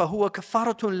فَهُوَ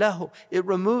كَفَارَةٌ لَهُ. It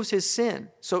removes his sin.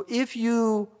 So if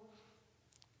you're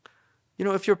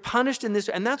punished in this,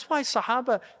 and that's why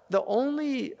Sahaba, the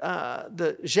only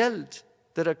the jald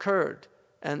that occurred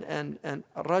and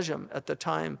rajam at the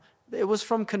time, it was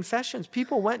from confessions.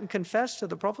 People went and confessed to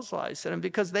the Prophet ﷺ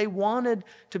because they wanted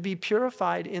to be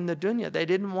purified in the dunya. They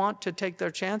didn't want to take their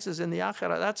chances in the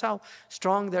akhirah. That's how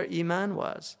strong their iman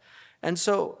was. And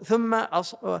so, وَمَنْ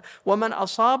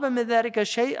أَصَابَ مِنْ ذَلِكَ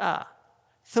شَيْئًا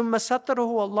ثُمَّ سَتَرَهُ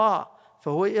اللَّهُ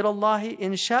فَهُوَ إِلَى اللَّهِ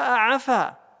إِنْ شَاءَ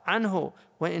عَفَى عَنْهُ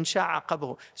وَإِنْ شَاءَ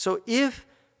عَقَبَهُ. So if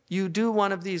you do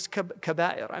one of these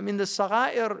kaba'ir, I mean the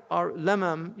sagha'ir are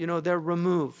lamam, they're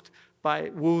removed by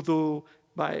wudu,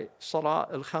 by salah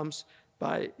al-khams,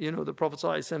 by, the Prophet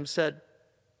ﷺ said,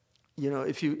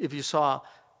 if you saw,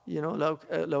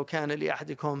 لو كان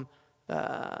لأحدكم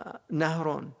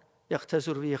نهر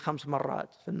يغتسل فيه 5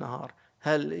 مرات في النهار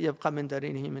هل يبقى من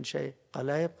درينه من شيء؟ قال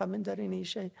لا يبقى من درينه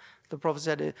شيء. The Prophet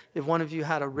said, if one of you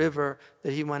had a river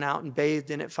that he went out and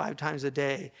bathed in it 5 times a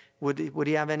day, would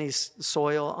he have any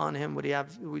soil on him?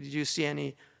 Would you see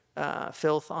any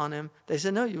filth on him? They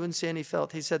said, no, you wouldn't see any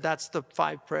filth. He said, that's the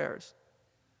 5 prayers.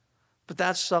 But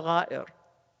that's sagha'ir,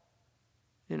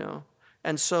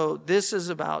 And so this is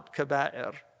about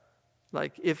kaba'ir.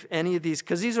 Like if any of these,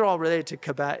 because these are all related to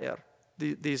kaba'ir,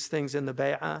 these things in the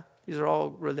bay'ah, these are all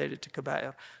related to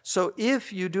kaba'ir. So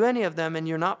if you do any of them and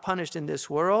you're not punished in this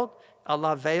world,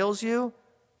 Allah veils you,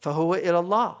 فَهُوَ إِلَى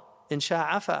اللَّهِ إِنْ شَاءَ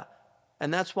عَفَى.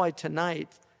 And that's why tonight,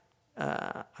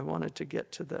 I wanted to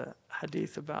get to the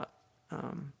hadith about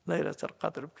Laylat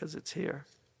al-Qadr because it's here.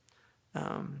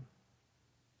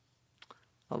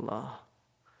 Allah.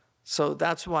 So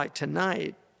that's why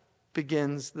tonight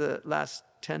begins the last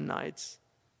 10 nights.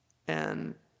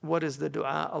 And what is the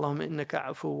dua? Allahumma innaka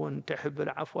afuwun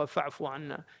tuhibbul afwa fa'fu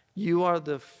anna. You are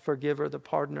the forgiver, the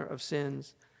pardoner of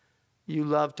sins. You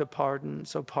love to pardon,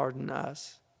 so pardon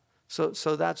us. So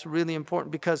that's really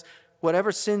important because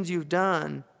whatever sins you've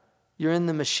done, you're in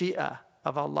the mashi'ah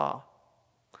of Allah.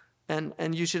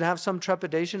 And you should have some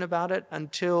trepidation about it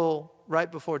until right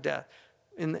before death.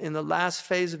 In the last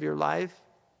phase of your life,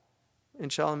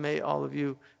 inshallah, may all of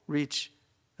you reach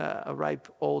a ripe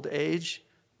old age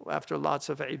after lots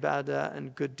of ibadah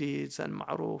and good deeds and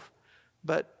ma'ruf.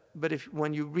 But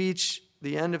when you reach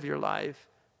the end of your life,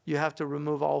 you have to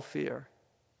remove all fear.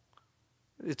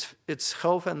 It's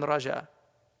khawf and raja.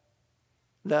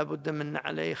 La budda min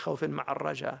alayhi khawfin ma'a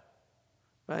raja.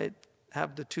 Right?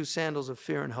 Have the 2 sandals of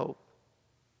fear and hope.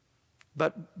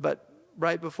 But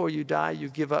right before you die, you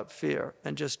give up fear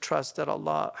and just trust that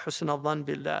Allah, husn al-dhan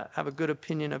billah, have a good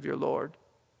opinion of your Lord.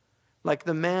 Like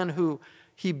the man who,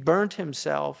 he burnt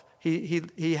himself,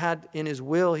 he had in his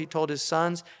will, he told his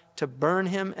sons to burn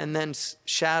him and then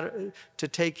to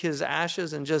take his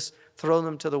ashes and just throw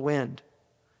them to the wind.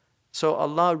 So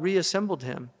Allah reassembled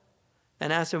him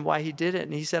and asked him why he did it.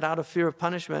 And he said, out of fear of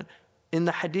punishment. In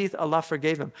the hadith, Allah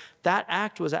forgave him. That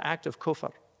act was an act of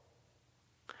kufr.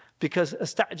 Because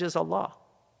asta'jaz Allah.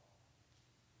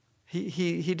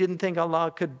 He didn't think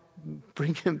Allah could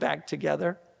bring him back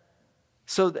together.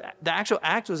 So the actual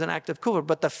act was an act of kufr,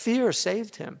 but the fear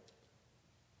saved him.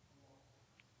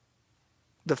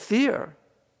 The fear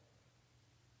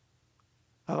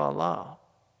of Allah.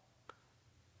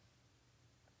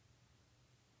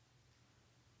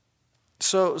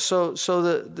 So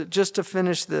just to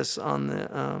finish this on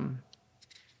the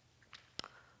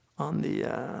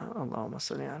Allahumma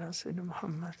salli ala Sayyidina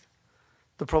Muhammad.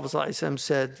 The Prophet ﷺ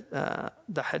said,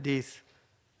 the hadith,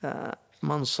 man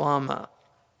qama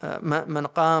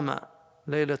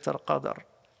laylat al-qadr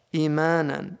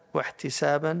imanan wa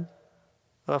ihtisaban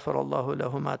غفر الله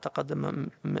له ما تقدم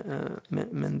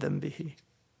من ذنبه.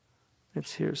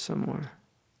 It's here somewhere.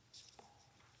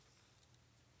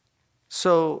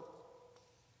 So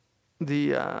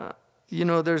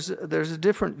there's a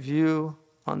different view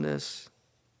on this.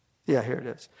 Yeah, here it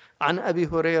is. عن أبي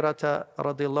هريرة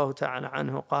رضي الله تعالى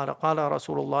عنه قال قال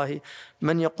رسول الله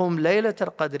من يقوم ليلة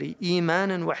القدر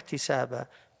إيمانا واحتسابا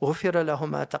غفر له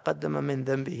ما تقدم من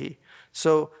ذنبه.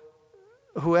 So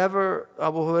whoever,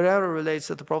 Abu Hurairah relates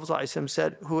that the Prophet ﷺ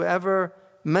said, whoever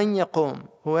من يقوم,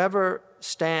 whoever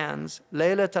stands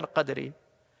ليلة القدر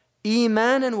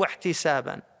إيمانا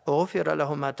واحتسابا غفر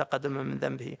له ما تقدم من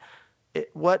ذنبه.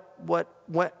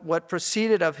 What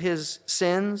proceeded of his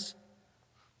sins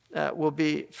will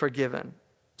be forgiven.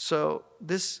 So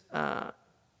this,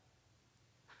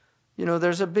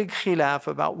 there's a big khilaf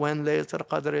about when Laylat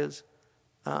al-Qadr is.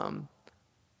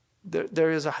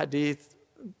 There is a hadith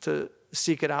to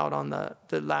seek it out on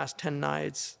the last 10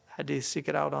 nights. Hadith, seek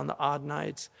it out on the odd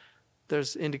nights.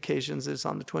 There's indications it's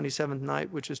on the 27th night,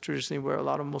 which is traditionally where a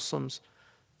lot of Muslims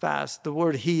fast. The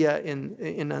word hiya in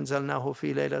anzalnahu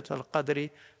fi laylat al-qadri,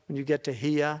 when you get to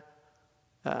hiya,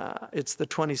 it's the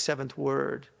 27th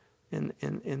word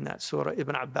in that surah.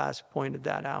 Ibn Abbas pointed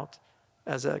that out.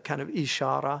 as a kind of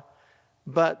ishara.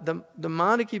 But the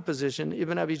Maliki position,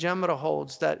 Ibn Abi Jamrah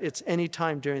holds that it's any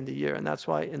time during the year. And that's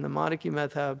why in the Maliki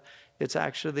madhab, it's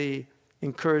actually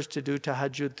encouraged to do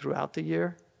tahajjud throughout the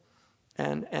year.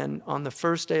 And on the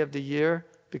first day of the year,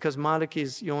 because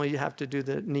Malikis, you only have to do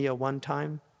the niyyah one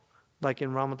time. Like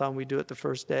in Ramadan, we do it the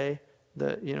first day,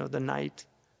 the night.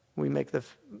 We make the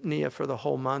niyyah for the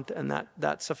whole month, and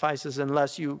that suffices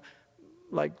unless you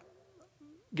like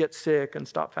get sick and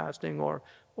stop fasting, or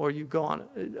you go on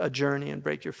a journey and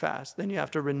break your fast. Then you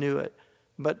have to renew it.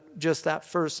 But just that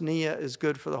first niyyah is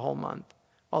good for the whole month.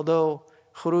 Although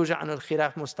khuruj an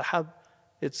al-khilaf mustahab,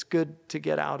 it's good to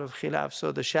get out of khilaf.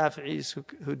 So the Shafi'is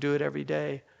who do it every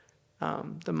day,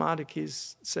 the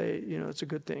Malikis say, it's a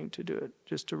good thing to do it,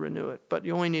 just to renew it. But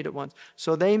you only need it once.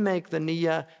 So they make the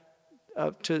niyyah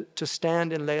to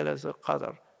stand in Laylatul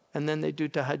Qadr. And then they do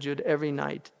tahajjud every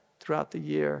night throughout the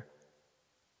year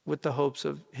with the hopes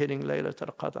of hitting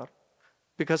Laylatul Qadr.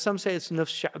 Because some say it's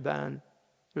Nufs Sha'ban.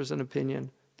 There's an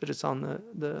opinion that it's on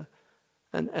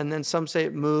and then some say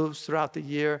it moves throughout the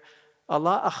year.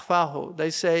 Allah akhfahu. They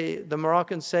say, the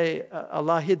Moroccans say,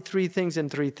 Allah hid 3 things in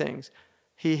 3 things.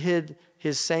 He hid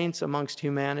His saints amongst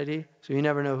humanity, so you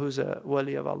never know who's a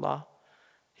wali of Allah.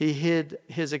 He hid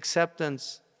His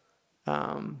acceptance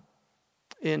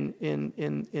in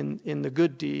the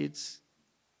good deeds.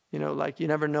 Like you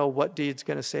never know what deed's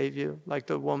going to save you. Like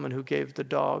the woman who gave the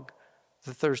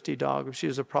thirsty dog, if she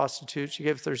was a prostitute, she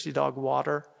gave the thirsty dog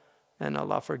water, and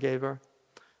Allah forgave her.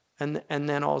 And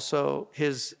then also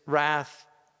His wrath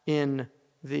in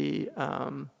the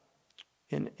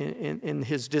in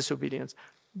His disobedience.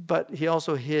 But He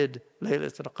also hid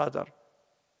Laylatul Qadr.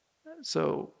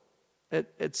 So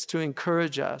it's to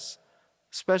encourage us,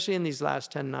 especially in these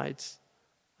last 10 nights.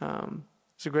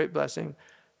 It's a great blessing.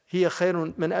 Hiya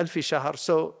khayrun min alfi shahr.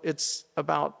 So it's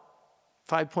about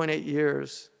 5.8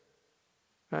 years,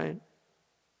 right?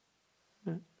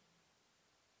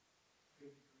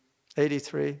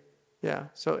 83. Yeah,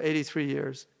 so 83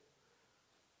 years.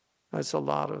 That's a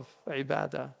lot of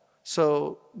ibadah.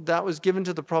 So that was given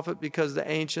to the Prophet because the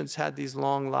ancients had these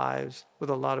long lives with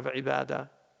a lot of ibadah.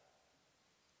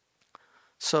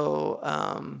 So,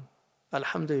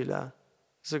 alhamdulillah,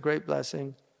 it's a great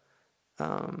blessing.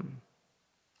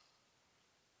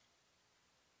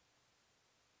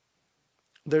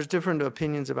 There's different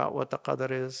opinions about what the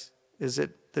qadr is. Is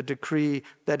it the decree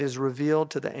that is revealed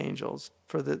to the angels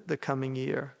for the coming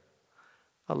year?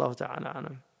 Allah Ta'ala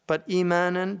alam. But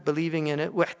imanan, believing in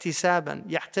it, wahtisaban,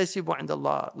 yahtasibu 'inda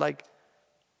Allah, like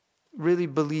really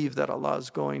believe that Allah is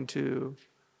going to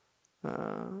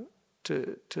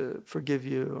forgive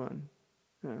you, and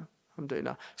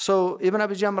alhamdulillah. So Ibn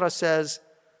Abi Jamrah says,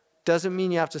 doesn't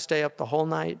mean you have to stay up the whole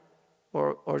night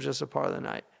or just a part of the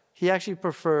night. He actually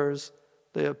prefers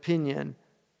the opinion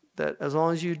that as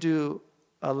long as you do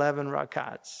 11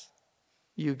 rakats,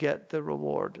 you get the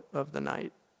reward of the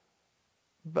night.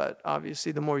 But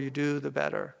obviously, the more you do, the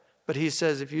better. But he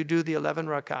says if you do the 11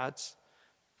 rakats,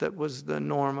 that was the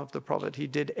norm of the Prophet. He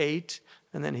did 8,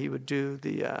 and then he would do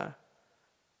the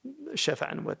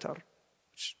shafa' and witr,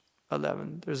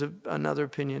 11. There's another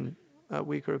opinion, a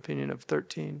weaker opinion of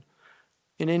 13.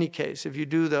 In any case, if you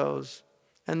do those,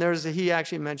 and he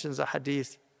actually mentions a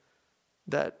hadith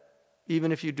that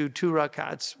even if you do 2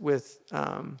 rakats with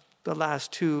the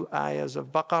last 2 ayahs of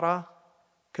Baqarah,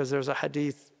 because there's a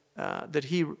hadith that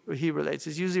he relates.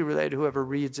 It's usually related to whoever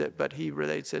reads it, but he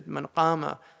relates it. Man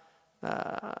qama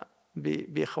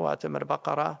bi khawatim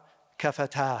al-Baqarah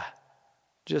kafatah.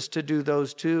 Just to do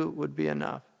those 2 would be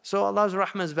enough. So Allah's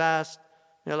rahmah is vast.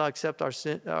 May Allah accept our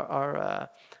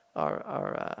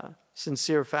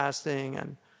sincere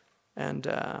fasting and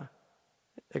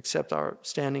accept our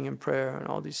standing in prayer and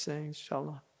all these things,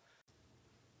 inshallah.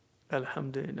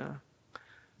 Alhamdulillah.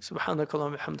 سبحانك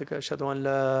اللهم وبحمدك أشهد أن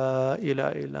لا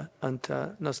إله إلا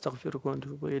أنت نستغفرك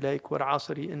ونتوب إليك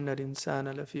والعصر إن الإنسان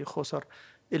لفي خسر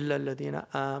إلا الذين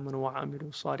آمنوا وعملوا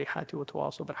الصالحات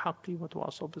وتواصوا بالحق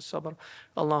وتواصوا بالصبر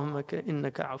اللهم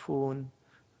إنك عفو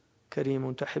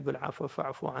كريم تحب العفو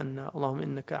فاعف عنا اللهم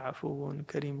إنك عفو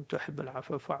كريم تحب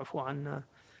العفو فاعف عنا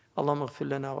اللهم اغفر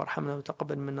لنا وارحمنا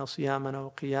وتقبل منا صيامنا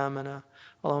وقيامنا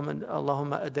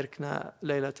اللهم أدركنا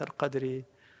ليلة القدر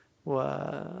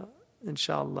إن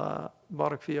شاء الله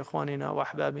بارك في إخواننا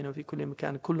وأحبابنا في كل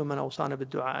مكان كل من أوصانا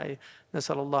بالدعاء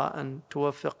نسأل الله أن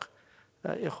توفق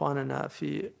إخواننا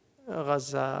في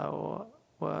غزة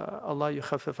والله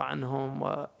يخفف عنهم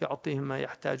ويعطيهم ما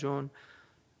يحتاجون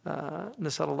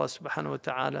نسأل الله سبحانه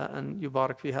وتعالى أن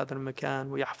يبارك في هذا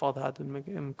المكان ويحفظ هذا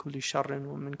المكان من كل شر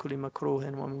ومن كل مكروه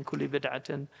ومن كل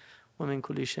بدعة ومن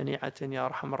كل شنيعة يا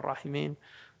أرحم الراحمين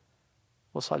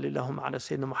وصلى اللهم على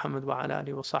سيدنا محمد وعلى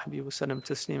آله وصحبه وسلم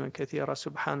تسليما كثيرا.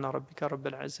 سبحان ربك رب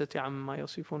العزة عما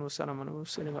يصفون وسلام على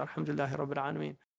المرسلين والحمد لله رب العالمين.